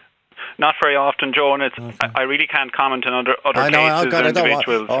 not very often, Joe, and I really can't comment on other cases or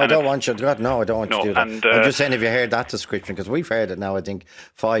individuals. I don't want you to do that. No, I don't want you to do that. And, I'm just saying, if you heard that description, because we've heard it now, I think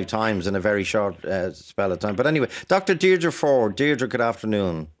 5 times in a very short spell of time. But anyway, Dr. Deirdre Ford. Deirdre, good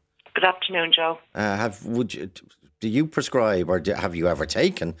afternoon. Good afternoon, Joe. Do you prescribe, or have you ever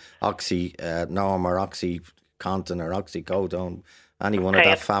taken OxyNorm or OxyContin or OxyCodone, any one of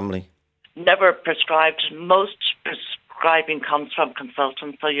that family? Never prescribed. Most prescribing comes from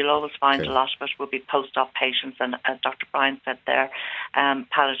consultants, so you'll always find a lot of it will be post-op patients, and as Dr. Bryan said there,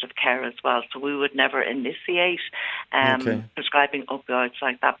 palliative care as well. So we would never initiate prescribing opioids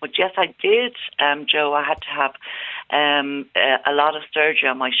like that. But yes, I did, Joe. I had to have a lot of surgery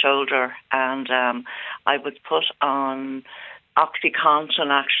on my shoulder, and I was put on OxyContin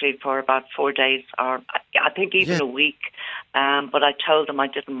actually for about 4 days, or I think even a week. But I told them I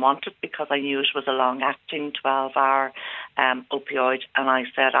didn't want it because I knew it was a long-acting 12-hour opioid, and I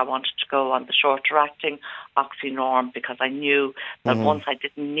said I wanted to go on the shorter-acting OxyNorm because I knew that once I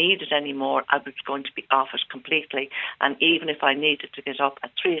didn't need it anymore, I was going to be off it completely. And even if I needed to get up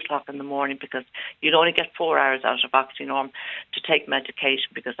at 3 o'clock in the morning, because you'd only get 4 hours out of OxyNorm to take medication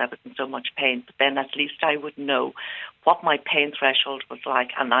because I was in so much pain, but then at least I would know what my pain threshold was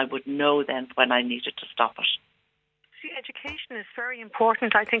like, and I would know then when I needed to stop it. See, education is very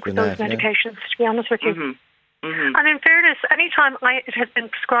important, I think, with those medications, to be honest with you. And in fairness, anytime it has been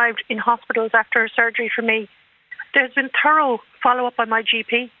prescribed in hospitals after surgery for me, there's been thorough follow-up by my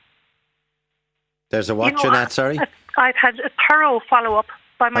GP. There's a what, Jeanette, sorry? I've had a thorough follow-up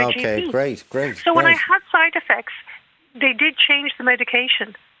by my GP. Okay, great. So when I had side effects, they did change the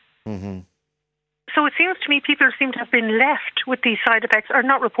medication. So it seems to me people seem to have been left with these side effects or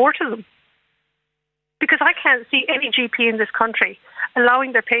not reported them. Because I can't see any GP in this country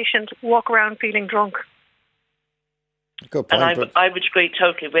allowing their patient walk around feeling drunk. Good point, and I would agree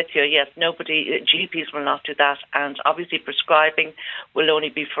totally with you. Yes, GPs will not do that. And obviously prescribing will only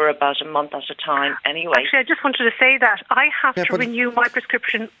be for about a month at a time anyway. Actually, I just wanted to say that I have to renew my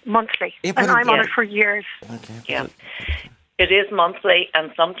prescription monthly. And I'm on it for years. Yeah. It is monthly,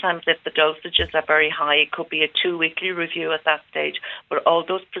 and sometimes if the dosages are very high, it could be a 2-weekly review at that stage. But all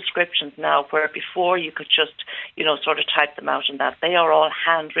those prescriptions now, where before you could just, sort of type them out and that, they are all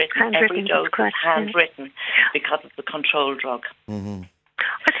handwritten. Every dose is handwritten because it's a control drug.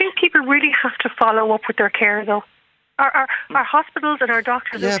 I think people really have to follow up with their care, though. Our hospitals and our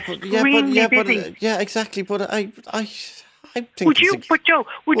doctors are extremely busy. Yeah, exactly. But I think... Joe,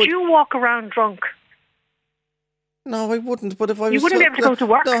 would you walk around drunk? No, I wouldn't. But if I was... You wouldn't be able to go to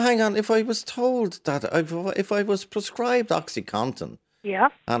work? No, hang on. If I was told that... If I was prescribed OxyContin... Yeah.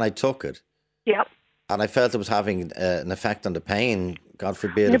 And I took it... Yeah. And I felt it was having an effect on the pain, God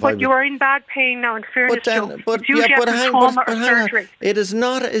forbid... No, but you are in bad pain now, in fairness, Joe. But it is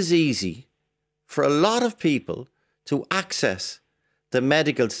not as easy for a lot of people to access the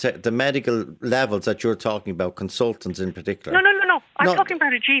medical levels that you're talking about, consultants in particular. No. I'm talking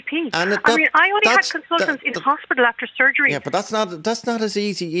about a GP. I only had consultants in hospital after surgery. Yeah, but that's not as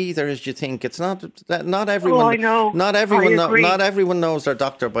easy either as you think. It's not everyone. Oh, I know. Not everyone knows their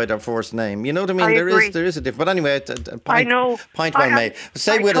doctor by their first name. You know what I mean? There is a difference. But anyway, I know. Point well made.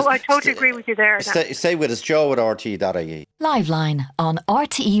 I totally agree with you there. Stay with us, Joe at RTE.ie. Liveline on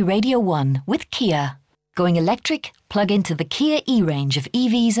RTE Radio 1 with Kia. Going electric? Plug into the Kia e-range of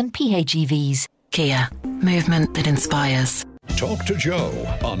EVs and PHEVs. Kia. Movement that inspires. Talk to Joe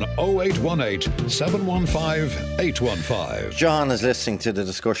on 0818 715 815. John is listening to the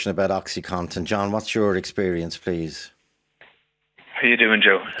discussion about OxyContin. John, what's your experience, please? How you doing,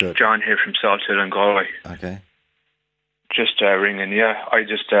 Joe? Good. John here from Salthill and Galway. Okay. Just ringing. Yeah, I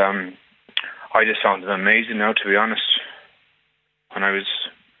just found it amazing now, to be honest. When I was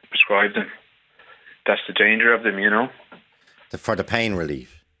prescribed them, that's the danger of them, For the pain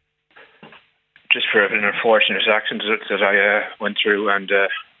relief. Just for an unfortunate accident that I went through, and I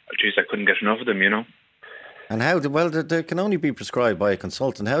couldn't get enough of them, And how? Well, they can only be prescribed by a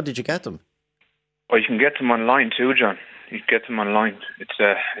consultant. How did you get them? Well, you can get them online too, John. You can get them online.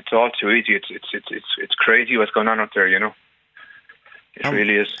 It's all too easy. It's crazy what's going on out there, It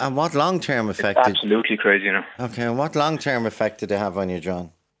really is. And what long-term effect? It's absolutely crazy, Okay, and what long-term effect did they have on you,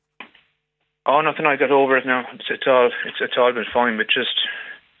 John? Oh, nothing. I got over it now. It's all been fine, but just.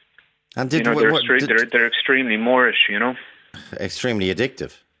 And they're extremely Moorish, Extremely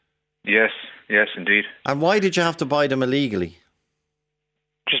addictive. Yes, indeed. And why did you have to buy them illegally?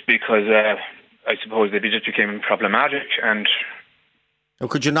 Just because I suppose they just became problematic, and.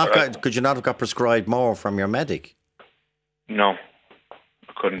 Could you not have got prescribed more from your medic? No,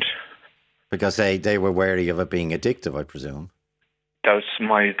 I couldn't. Because they were wary of it being addictive, I presume. That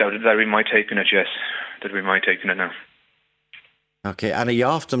would be my take on it, yes. That would be my take on it now. Okay, and are you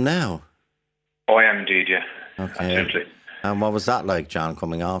off them now? Oh, I am indeed, yeah. Okay. Absolutely. And what was that like, John,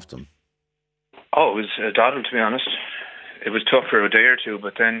 coming off them? Oh, it was a doddle, to be honest. It was tough for a day or two,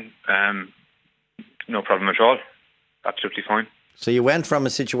 but then no problem at all. Absolutely fine. So you went from a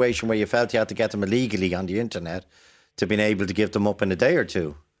situation where you felt you had to get them illegally on the internet to being able to give them up in a day or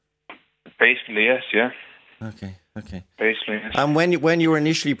two? Basically, yes, yeah. Okay. Basically, yes. And when you were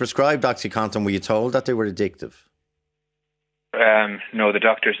initially prescribed OxyContin, were you told that they were addictive? No, the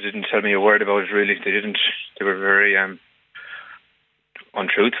doctors didn't tell me a word about it, really. They didn't. They were very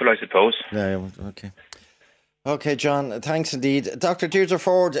untruthful, I suppose. Yeah, okay. Okay, John, thanks indeed. Dr. Deirdre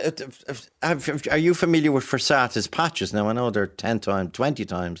Ford, are you familiar with Versatis patches? Now, I know they're 10 times, 20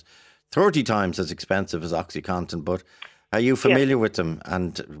 times, 30 times as expensive as OxyContin, but are you familiar with them,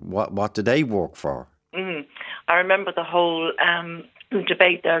 and what do they work for? Mm. I remember the whole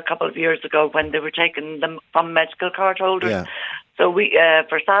debate there a couple of years ago when they were taking them from medical card holders. Yeah. So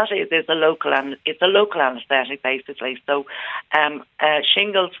Versatis is a local anaesthetic, basically. So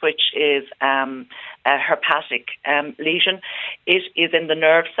shingles, which is a herpetic lesion, it is in the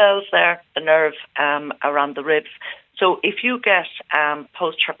nerve cells there, the nerve around the ribs. So if you get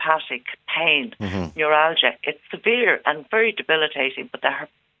post-herpetic pain, neuralgia, it's severe and very debilitating, but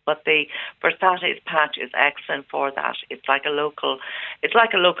the Versatis patch is excellent for that. It's like a local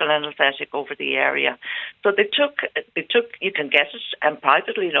anaesthetic over the area. So they took. You can get it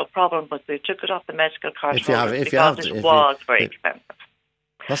privately, no problem, but they took it off the medical card because it was very expensive.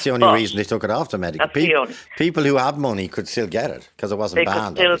 That's the only reason they took it off the medical. People who had money could still get it because it wasn't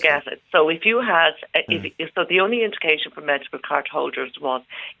banned. They could still get it. So if you had, so the only indication for medical card holders was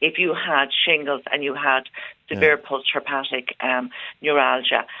if you had shingles and you had severe post-herpetic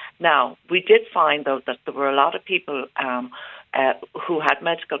neuralgia. Now, we did find, though, that there were a lot of people who had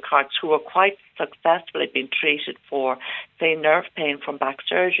medical cards who were quite successfully being treated for, say, nerve pain from back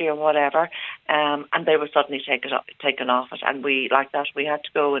surgery or whatever, and they were suddenly taken off it. And we had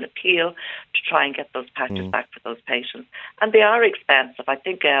to go and appeal to try and get those patches back for those patients. And they are expensive. I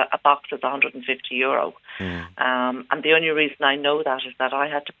think a box is €150. And the only reason I know that is that I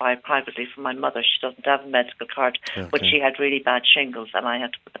had to buy it privately for my mother. She doesn't have a medical card, but she had really bad shingles, and I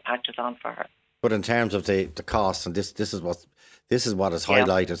had to put the patches on for her. But in terms of the cost, and this is what is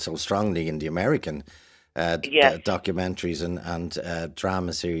highlighted so strongly in the American documentaries and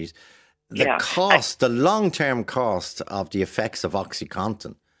drama series, the long-term cost of the effects of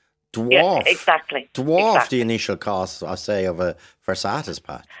OxyContin dwarf the initial cost, I say, of a Versatis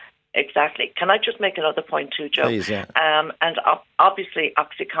patch. Exactly. Can I just make another point too, Joe? Please, yeah. And obviously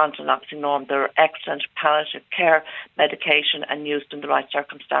OxyContin, Oxynorm, they're excellent palliative care medication, and used in the right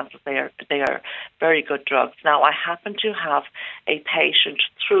circumstances, they are very good drugs. Now, I happen to have a patient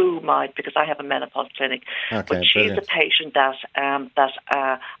because I have a menopause clinic, but she's a patient that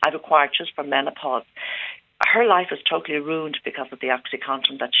I've acquired just for menopause. Her life is totally ruined because of the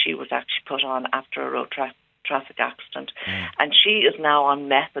OxyContin that she was actually put on after a road traffic accident, and she is now on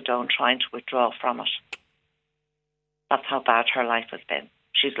methadone trying to withdraw from it. That's how bad her life has been.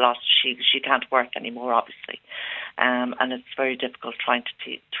 She's lost. She can't work anymore, obviously, and it's very difficult trying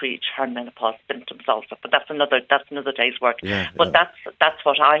to treat her menopause symptoms also. But that's another day's work. But that's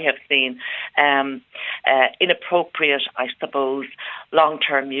what I have seen. Inappropriate, I suppose,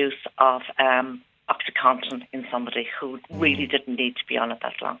 long-term use of OxyContin in somebody who really didn't need to be on it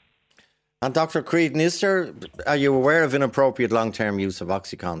that long. And Dr. Creedon, are you aware of inappropriate long-term use of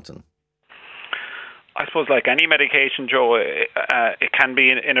OxyContin? I suppose, like any medication, Joe, it can be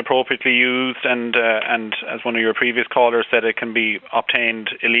inappropriately used, and as one of your previous callers said, it can be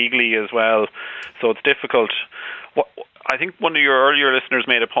obtained illegally as well. So it's difficult. I think one of your earlier listeners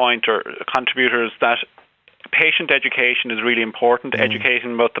made a point, or contributors, that patient education is really important.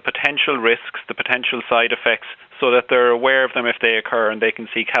 Educating about the potential risks, the potential side effects, so that they're aware of them if they occur and they can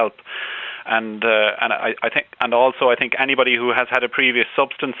seek help. And I think anybody who has had a previous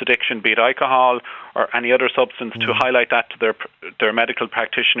substance addiction, be it alcohol or any other substance, to highlight that to their medical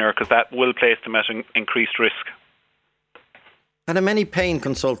practitioner, because that will place them at an increased risk. And how many pain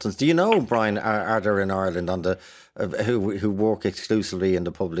consultants do you know, Brian, are there in Ireland on who work exclusively in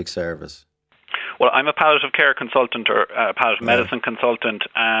the public service? Well, I'm a palliative care consultant, or a palliative medicine consultant,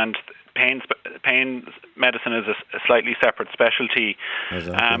 and pain medicine is a slightly separate specialty.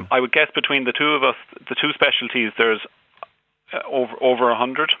 Exactly. I would guess between the two of us, the two specialties, there's over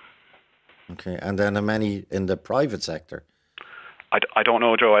 100. Okay, and then how many in the private sector? I don't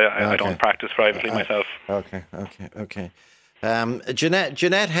know, Joe. I don't practice privately myself. Okay.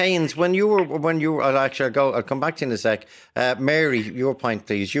 Jeanette Haynes, I'll come back to you in a sec. Mary, your point,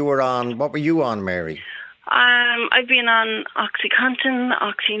 please. What were you on, Mary? I've been on OxyContin,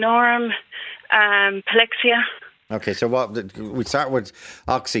 Oxynorm, Plexia. Okay, so we start with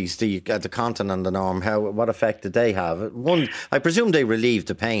oxys, the Contin and the Norm. What effect did they have? One, I presume they relieved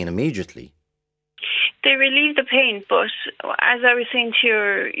the pain immediately. They relieve the pain, but as I was saying to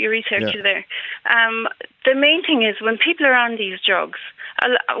your researcher there, the main thing is when people are on these drugs,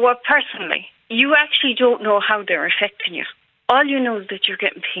 personally, you actually don't know how they're affecting you. All you know is that you're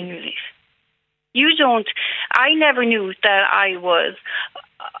getting pain relief. I never knew that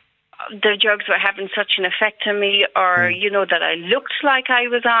the drugs were having such an effect on me, or, that I looked like I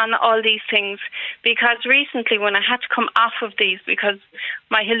was on all these things, because recently when I had to come off of these because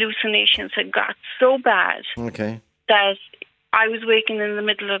my hallucinations had got so bad that I was waking in the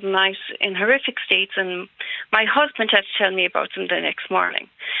middle of the night in horrific states, and my husband had to tell me about them the next morning.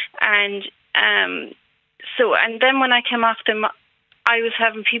 And then when I came off them, I was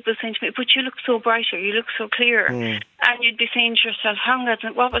having people saying to me, "But you look so brighter, you look so clearer." And you'd be saying to yourself,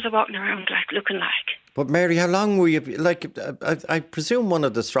 what was I walking around looking like? But Mary, how long were you, I presume one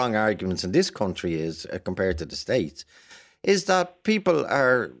of the strong arguments in this country is, compared to the States, is that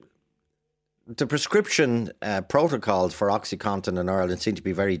the prescription protocols for OxyContin in Ireland seem to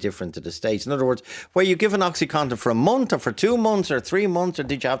be very different to the States. In other words, were you given OxyContin for a month or for 2 months or 3 months, or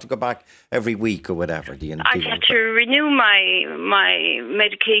did you have to go back every week or whatever? I had to renew my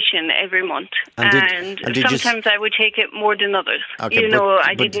medication every month, and sometimes I would take it more than others. Okay,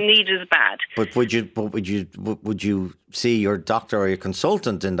 I didn't need as bad. But would you see your doctor or your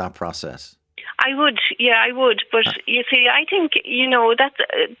consultant in that process? I would. But you see, I think, that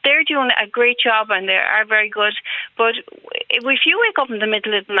they're doing a great job and they are very good. But if you wake up in the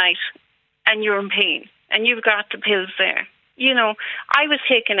middle of the night and you're in pain and you've got the pills there, I was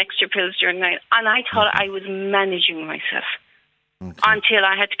taking extra pills during the night and I thought I was managing myself until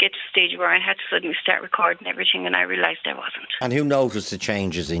I had to get to the stage where I had to suddenly start recording everything, and I realised I wasn't. And who noticed the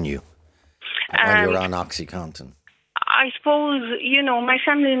changes in you when you were on OxyContin? I suppose, my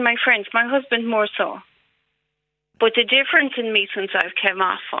family and my friends, my husband more so. But the difference in me since I've come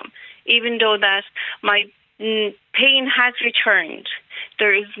off them, even though that my pain has returned,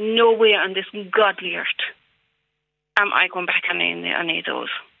 there is no way on this godly earth am I going back on any of those.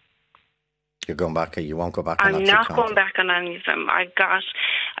 You're going back, you won't go back on I'm not going back on any of them. I've got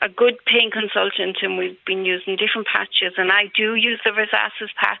a good pain consultant and we've been using different patches, and I do use the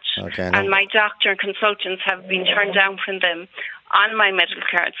Versace's patch, and my doctor and consultants have been turned down from them on my medical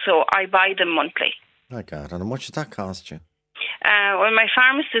card, so I buy them monthly. My God, and how much does that cost you? Well, my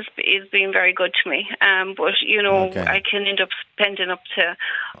pharmacist is being very good to me, but I can end up spending up to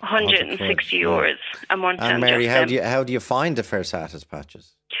 160 euros a month. And Mary, how do you find the Versace's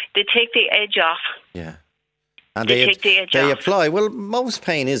patches? They take the edge off. Yeah. And they take the edge off. Apply. Well, most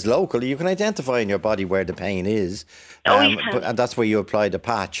pain is local. You can identify in your body where the pain is. And that's where you apply the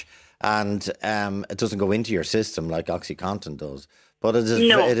patch. And it doesn't go into your system like OxyContin does. But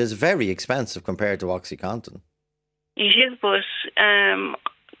it is very expensive compared to OxyContin. It is, but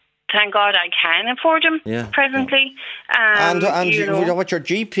thank God I can afford them presently. And what your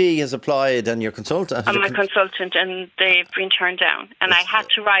GP has applied and your consultant? And my consultant, and they've been turned down. And I had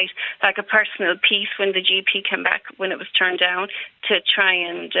to write like a personal piece when the GP came back when it was turned down to try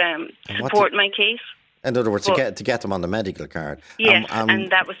and support my case. In other words, to get them on the medical card. Yes, and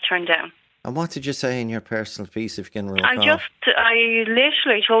that was turned down. And what did you say in your personal piece, if you can recall? I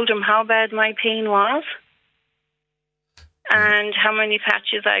literally told him how bad my pain was. And how many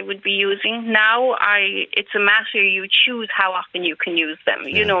patches I would be using. Now, it's a matter you choose how often you can use them.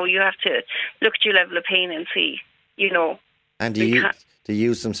 Yeah. You have to look at your level of pain and see, And do you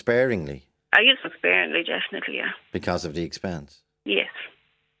use them sparingly? I use them sparingly, definitely, yeah. Because of the expense? Yes.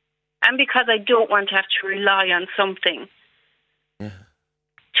 And because I don't want to have to rely on something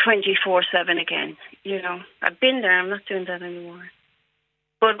 24/7 again. I've been there, I'm not doing that anymore.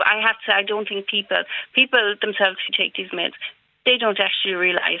 But I have to. I don't think people themselves who take these meds, they don't actually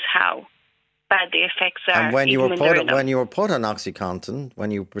realise how bad the effects are. And when you were put on OxyContin,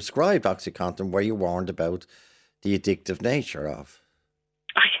 when you prescribed OxyContin, were you warned about the addictive nature of?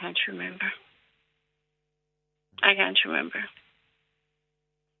 I can't remember.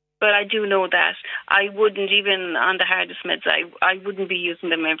 But I do know that I wouldn't, even on the hardest meds, I wouldn't be using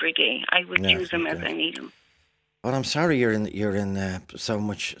them every day. I would use them as I need them. Well, I'm sorry you're in so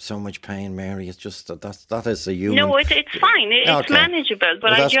much pain, Mary. It's just that is a human. No, it's fine. It's manageable,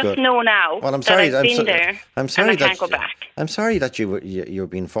 but I just know now that I've been there. I'm sorry and I can't go back. I'm sorry that you're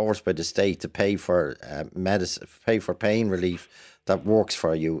being forced by the state to pay for medicine, pay for pain relief that works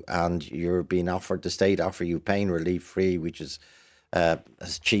for you, and you're being offered, the state offer you pain relief free, which is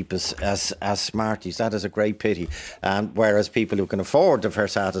as cheap as Smarties. That is a great pity. Whereas people who can afford the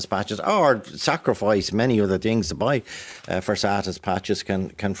Versatis patches or sacrifice many other things to buy Versatis patches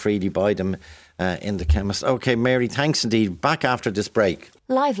can freely buy them in the chemist. Okay, Mary, thanks indeed. Back after this break.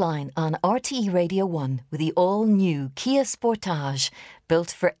 Liveline on RTE Radio 1 with the all-new Kia Sportage,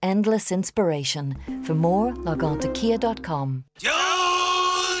 built for endless inspiration. For more, log on to kia.com.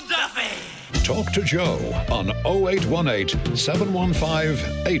 Talk to Joe on 0818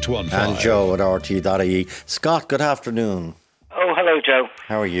 715 815. And Joe at RT.ie. Scott, good afternoon. Oh, hello, Joe.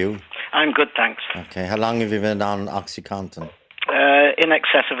 How are you? I'm good, thanks. Okay, how long have you been on OxyContin? In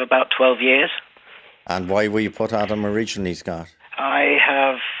excess of about 12 years. And why were you put on them originally, Scott? I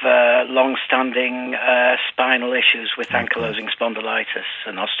have long-standing spinal issues with ankylosing spondylitis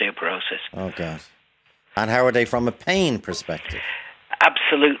and osteoporosis. Oh, God. And how are they from a pain perspective?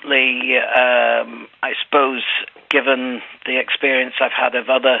 Absolutely. I suppose, given the experience I've had of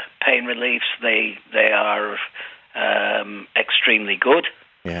other pain reliefs, they are extremely good.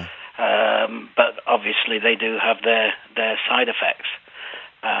 Yeah. But obviously they do have their side effects,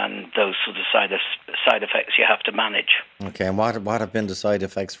 and those sort of side effects you have to manage. Okay, and what have been the side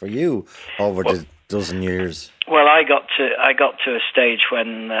effects for you over the dozen years? Well, I got to a stage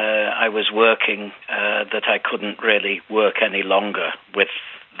when I was working that I couldn't really work any longer with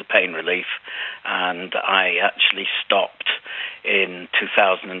the pain relief, and I actually stopped in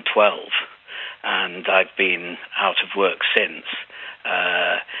 2012, and I've been out of work since.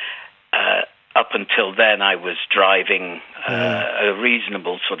 Up until then, I was driving a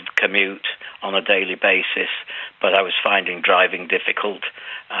reasonable sort of commute on a daily basis, but I was finding driving difficult,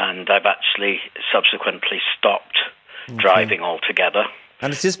 and I've actually subsequently stopped driving altogether.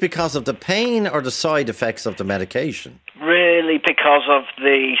 And is this because of the pain or the side effects of the medication? Really because of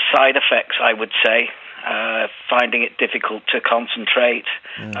the side effects, I would say. Finding it difficult to concentrate,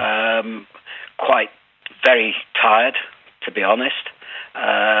 quite very tired, to be honest.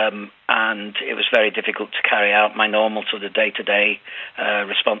 And it was very difficult to carry out my normal sort of day-to-day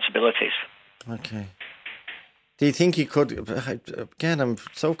responsibilities. Okay. Do you think you could? Again, I'm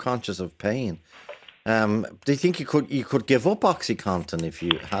so conscious of pain. Do you think you could give up OxyContin if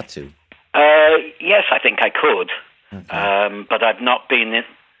you had to? Yes, I think I could. Okay. But I've not been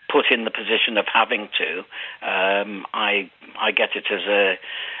put in the position of having to. I get it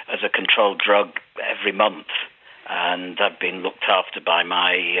as a controlled drug every month. And I've been looked after by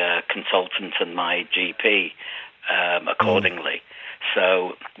my consultant and my GP accordingly.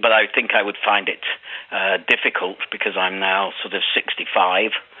 So, but I think I would find it difficult because I'm now sort of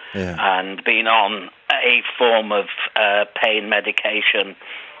 65 and been on a form of pain medication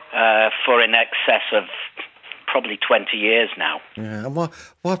for in excess of probably 20 years now. Yeah. And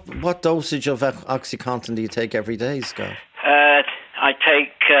what dosage of OxyContin do you take every day, Scott? I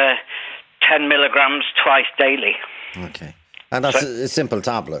take 10 milligrams twice daily. Okay. And that's a simple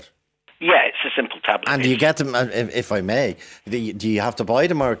tablet? Yeah, it's a simple tablet. And do you get them, if I may, do you have to buy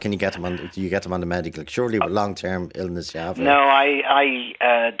them, or can you get them do you get them on the medical? Surely with long-term illness you have. No, I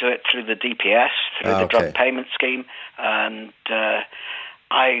do it through the DPS, through the drug payment scheme, and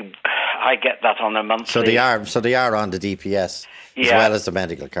I get that on a monthly. So they are on the DPS as well as the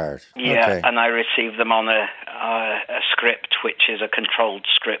medical card. Yeah, and I receive them on a script, which is a controlled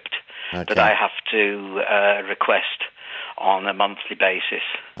script that I have to request on a monthly basis.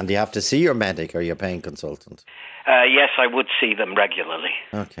 And do you have to see your medic or your pain consultant? Yes, I would see them regularly.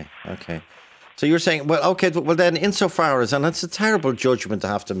 Okay. So you're saying, well then insofar as, and it's a terrible judgment to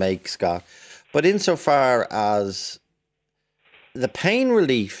have to make, Scott, but insofar as the pain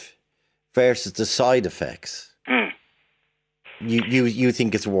relief versus the side effects, you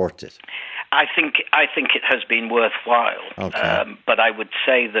think it's worth it? I think it has been worthwhile. Okay. But I would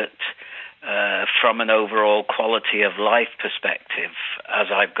say that from an overall quality of life perspective, as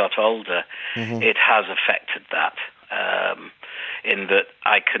I've got older, it has affected that. In that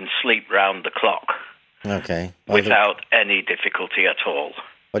I can sleep round the clock. Okay. Without any difficulty at all.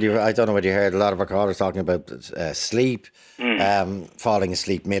 I don't know whether you heard a lot of our callers talking about sleep, falling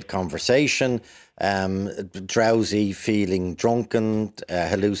asleep mid-conversation, drowsy, feeling drunken,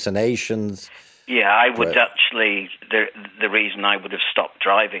 hallucinations. Yeah, I would actually, the reason I would have stopped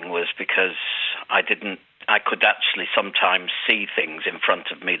driving was because I could actually sometimes see things in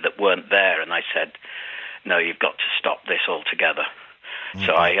front of me that weren't there, and I said, no, you've got to stop this altogether.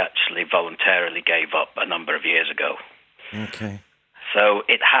 So I actually voluntarily gave up a number of years ago. Okay. So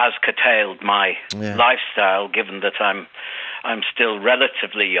it has curtailed my lifestyle, given that I'm still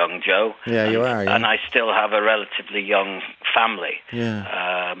relatively young, Joe. Yeah, you are. Yeah. And I still have a relatively young family.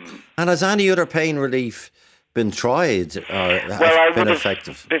 Yeah. And has any other pain relief been tried or been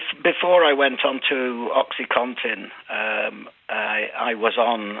effective? Before I went on to OxyContin, I was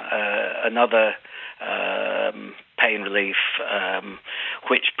on another pain relief,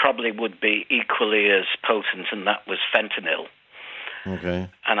 which probably would be equally as potent, and that was fentanyl. Okay.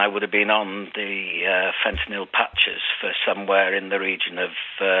 And I would have been on the fentanyl patches for somewhere in the region of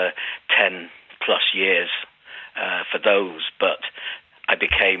 10 plus years for those, but I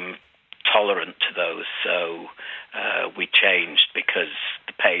became tolerant to those, so we changed because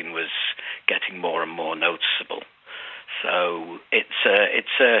the pain was getting more and more noticeable. So it's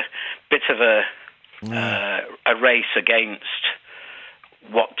a bit of a race against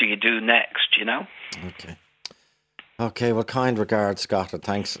what do you do next, you know? Okay, well, kind regards, Scott, and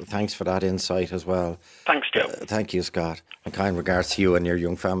thanks for that insight as well. Thanks, Joe. Thank you, Scott. And kind regards to you and your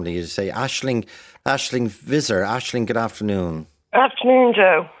young family. You say, Aisling Visser. Aisling, good afternoon. Afternoon,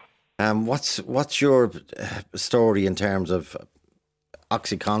 Joe. What's your story in terms of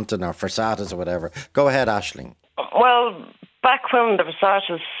OxyContin or Versatis or whatever? Go ahead, Aisling. Well, back when the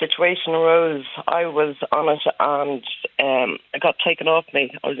Versatis situation arose, I was on it and it got taken off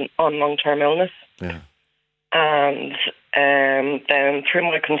me. I was on long-term illness. Yeah. And then through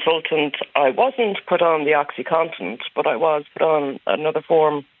my consultant, I wasn't put on the OxyContin, but I was put on another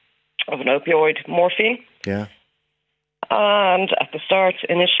form of an opioid, morphine. Yeah. And at the start,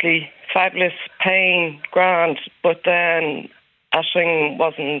 initially, fabulous pain, grand, but then Aisling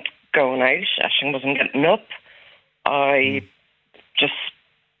wasn't going out. Aisling wasn't getting up. I just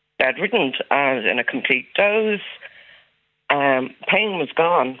bedridden and in a complete doze. Pain was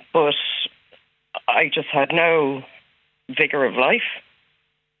gone, but I just had no vigour of life.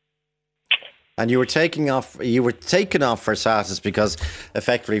 And you were taken off Versatis because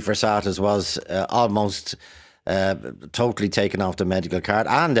effectively Versatis was almost totally taken off the medical card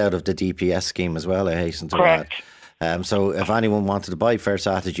and out of the DPS scheme as well, I hasten to add. So if anyone wanted to buy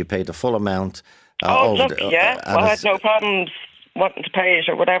Versatis, you paid the full amount. I had no problems wanting to pay it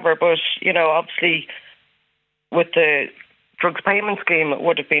or whatever, but, you know, obviously with the drugs payment scheme, it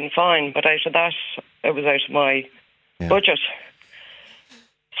would have been fine, but out of that, it was out of my budget.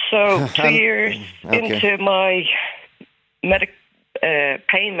 So 2 years into my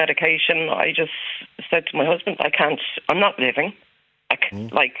pain medication, I just said to my husband, I'm not living.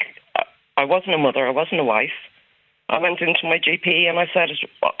 I wasn't a mother, I wasn't a wife. I went into my GP and I said,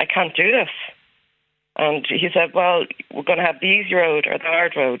 I can't do this. And he said, well, we're going to have the easy road or the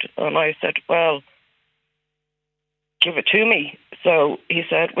hard road. And I said, well, give it to me. So he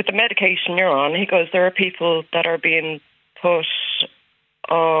said, with the medication you're on, he goes, there are people that are being put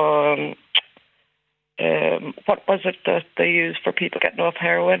on, what was it that they use for people getting off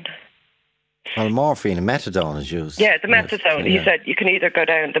heroin? Well, morphine and methadone is used. Yeah, the methadone. He said, you can either go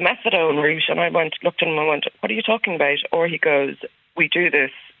down the methadone route. And I looked at him and went, what are you talking about? Or he goes, we do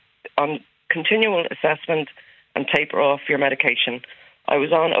this on continual assessment and taper off your medication. I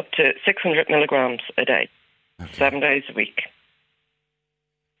was on up to 600 milligrams a day, 7 days a week.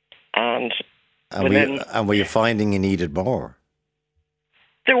 And were you finding you needed more?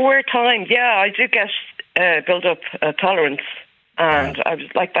 There were times, I did get build up tolerance. And I was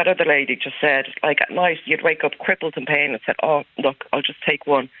like that other lady just said, like at night you'd wake up crippled in pain and said, oh, look, I'll just take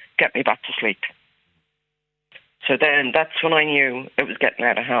one, get me back to sleep. So then that's when I knew it was getting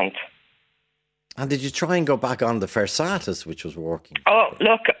out of hand. And did you try and go back on the Versatis, which was working? Oh,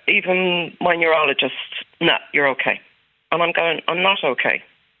 look, even my neurologist, no, you're okay. And I'm going, I'm not okay.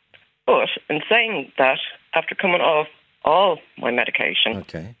 But in saying that, after coming off all my medication,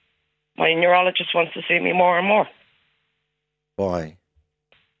 my neurologist wants to see me more and more. Why?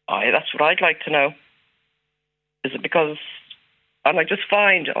 That's what I'd like to know. Is it because, and I just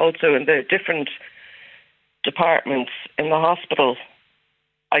find also in the different departments in the hospital,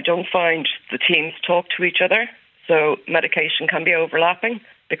 I don't find the teams talk to each other, so medication can be overlapping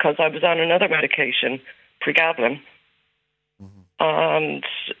because I was on another medication, pregabalin, and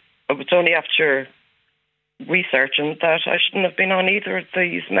it was only after researching that I shouldn't have been on either of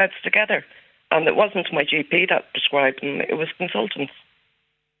these meds together. And it wasn't my GP that prescribed them, it was consultants.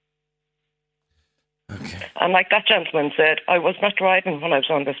 Okay. And like that gentleman said, I was not driving when I was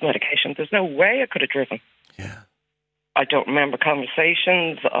on this medication. There's no way I could have driven. Yeah. I don't remember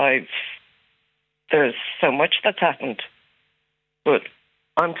conversations. There's so much that's happened. But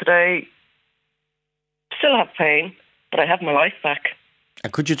I'm today still have pain, but I have my life back.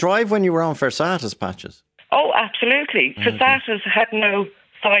 And could you drive when you were on Versatis patches? Oh, absolutely. Versatis had no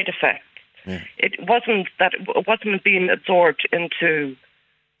side effects. Yeah. It wasn't being absorbed into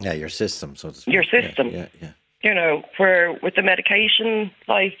your system, so to speak. Your system. Yeah. You know, where with the medication,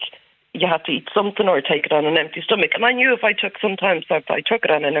 like, you have to eat something or take it on an empty stomach. And I knew if I took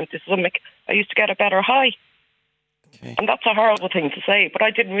it on an empty stomach, I used to get a better high. Okay. And that's a horrible thing to say, but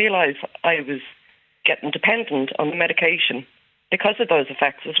I didn't realise I was getting dependent on the medication because of those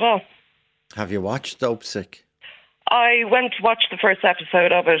effects as well. Have you watched Dope Sick? I went to watch the first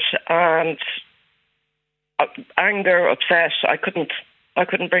episode of it, and anger, upset, I couldn't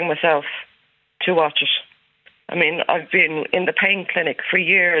bring myself to watch it. I mean, I've been in the pain clinic for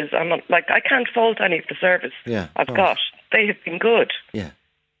years. I can't fault any of the service I've got. They have been good. Yeah.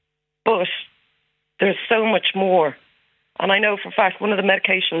 But there's so much more. And I know for a fact one of the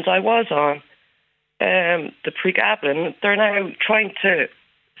medications I was on, the pregabalin, they're now trying to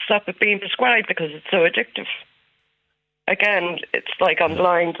stop it being prescribed because it's so addictive. Again, it's like on the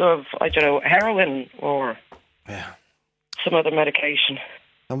lines of, I don't know, heroin or some other medication.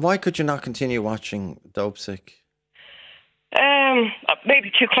 And why could you not continue watching Dope Sick?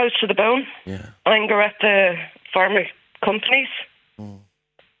 Maybe too close to the bone. Yeah. Anger at the pharma companies.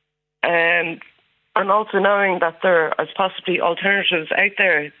 And also knowing that there is possibly alternatives out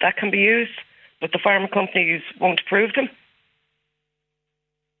there that can be used, but the pharma companies won't approve them.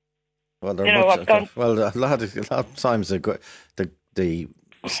 Well, a lot of times the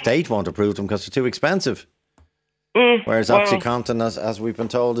state won't approve them because they're too expensive. Whereas OxyContin, as we've been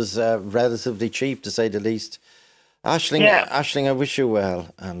told, is relatively cheap, to say the least. Aisling, I wish you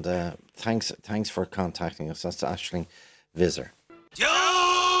well, and thanks for contacting us. That's Aisling Visser.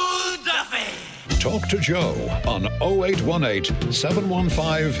 Joe Duffy! Talk to Joe on 0818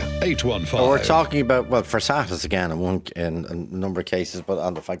 715 815. We're talking about, Versatis again in a number of cases, but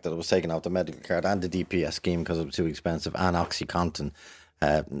on the fact that it was taken out the medical card and the DPS scheme because it was too expensive, and OxyContin.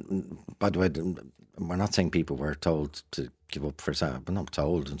 By the way, we're not saying people were told to give up Versatis, but not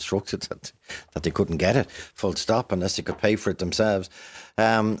told, instructed that they couldn't get it, full stop, unless they could pay for it themselves.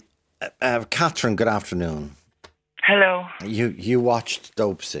 Catherine, good afternoon. Hello. You watched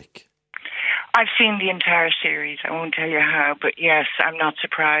Dope Sick. I've seen the entire series. I won't tell you how, but yes, I'm not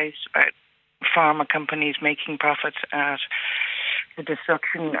surprised about pharma companies making profits at the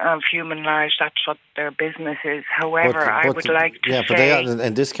destruction of human lives. That's what their business is. However, I would like to say... Yeah, but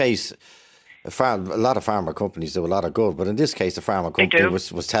in this case, a lot of pharma companies do a lot of good, but in this case, the pharma company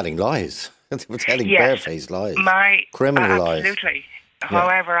was telling lies. They were telling barefaced lies. Criminal lies. Absolutely.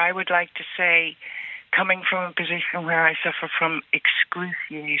 However, I would like to say, coming from a position where I suffer from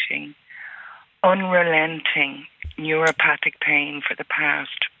excruciating, unrelenting neuropathic pain for the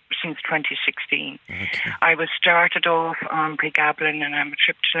past, since 2016. Okay. I was started off on pregabalin and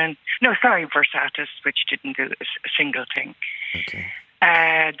amitriptyline. Versatis, which didn't do a single thing. Okay.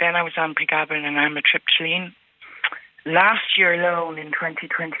 Then I was on pregabalin and amitriptyline. Last year alone, in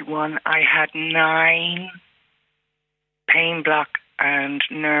 2021, I had 9 pain block and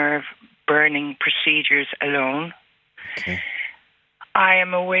nerve burning procedures alone. Okay. I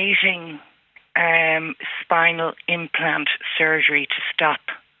am awaiting spinal implant surgery to stop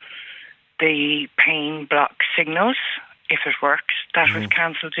the pain block signals, if it works. That was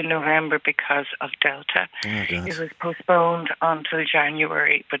cancelled in November because of Delta. It was postponed until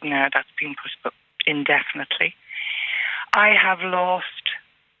January, but now that's been postponed indefinitely. I have lost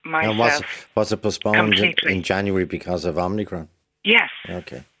myself. And was it postponed completely in January because of Omicron? Yes.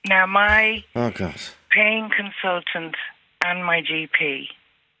 Okay. Now, my God. pain consultant and my GP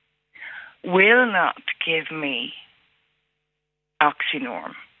will not give me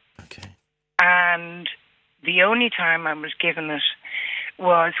Oxynorm. Okay. And the only time I was given it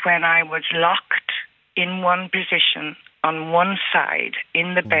was when I was locked in one position on one side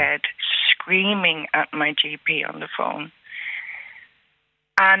in the bed, screaming at my GP on the phone.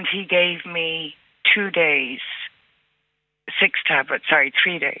 And he gave me 2 days,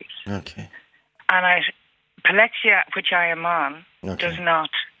 3 days. Okay. And Palexia, which I am on, does not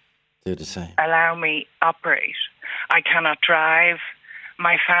do the same. Allow me operate. I cannot drive.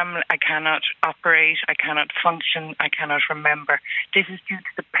 My family, I cannot operate. I cannot function. I cannot remember. This is due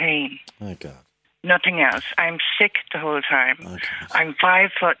to the pain. Oh, God. Nothing else. I'm sick the whole time. Oh, I'm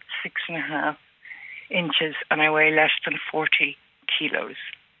 5'6.5" and I weigh less than 40 kilos.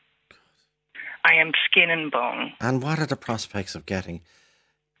 I am skin and bone. And what are the prospects of getting?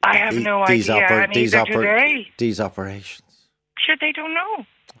 I have no idea. These operations. Sure, they don't know.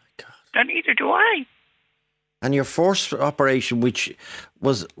 And neither do I. And your first operation, which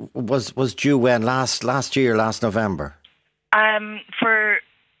was due when? Last year, last November? For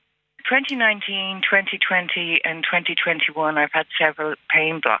 2019, 2020 and 2021, I've had several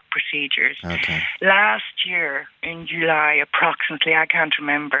pain block procedures. Okay. Last year, in July, approximately, I can't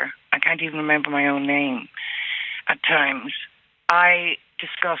even remember my own name at times, I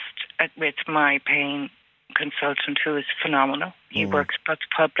discussed it with my pain consultant, who is phenomenal. He works both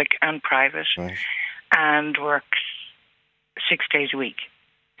public and private, and works 6 days a week.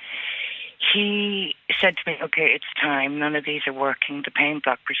 He said to me, okay, it's time. None of these are working. The pain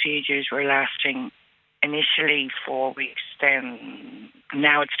block procedures were lasting initially 4 weeks. Then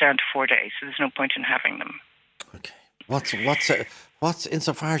now it's down to 4 days. So there's no point in having them. Okay. What's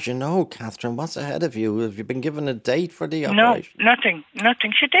insofar as you know, Catherine, what's ahead of you? Have you been given a date for the operation? No, nothing.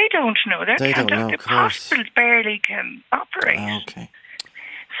 Sure, they don't know. They don't know, the of course. hospitals barely can operate. Okay.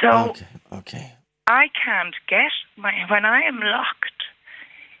 So Okay. I can't get when I am locked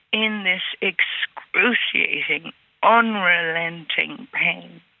in this excruciating, unrelenting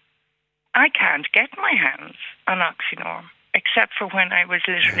pain, I can't get my hands on Oxynorm, except for when I was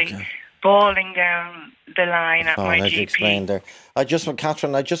literally bawling down the line at my as GP. you explained there.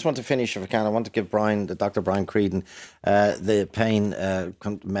 Catherine, I just want to finish, if I can. I want to give Dr. Brian Creedon, the pain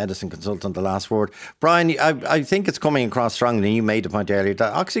medicine consultant, the last word. Brian, I think it's coming across strongly, and you made the point earlier,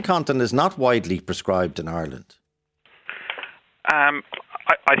 that OxyContin is not widely prescribed in Ireland.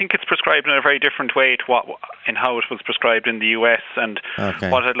 I think it's prescribed in a very different way to how it was prescribed in the US. And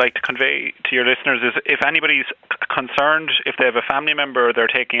what I'd like to convey to your listeners is, if anybody's concerned, if they have a family member, they're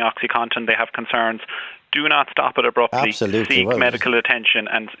taking OxyContin, they have concerns, do not stop it abruptly. Absolutely. Seek medical attention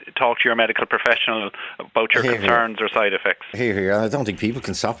and talk to your medical professional about your concerns or side effects. Here. I don't think people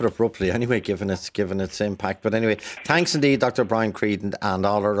can stop it abruptly anyway, given its impact. But anyway, thanks indeed, Dr. Brian Creedon, and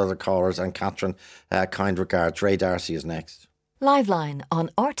all our other callers, and Catherine, kind regards. Ray Darcy is next. Liveline on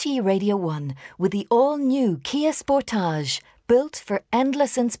RTE Radio 1 with the all-new Kia Sportage, built for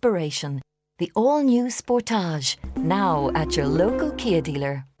endless inspiration. The all-new Sportage, now at your local Kia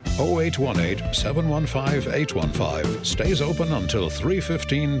dealer. 0818 715 815 stays open until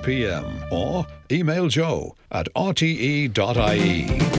 3:15 p.m. or email joe@rte.ie.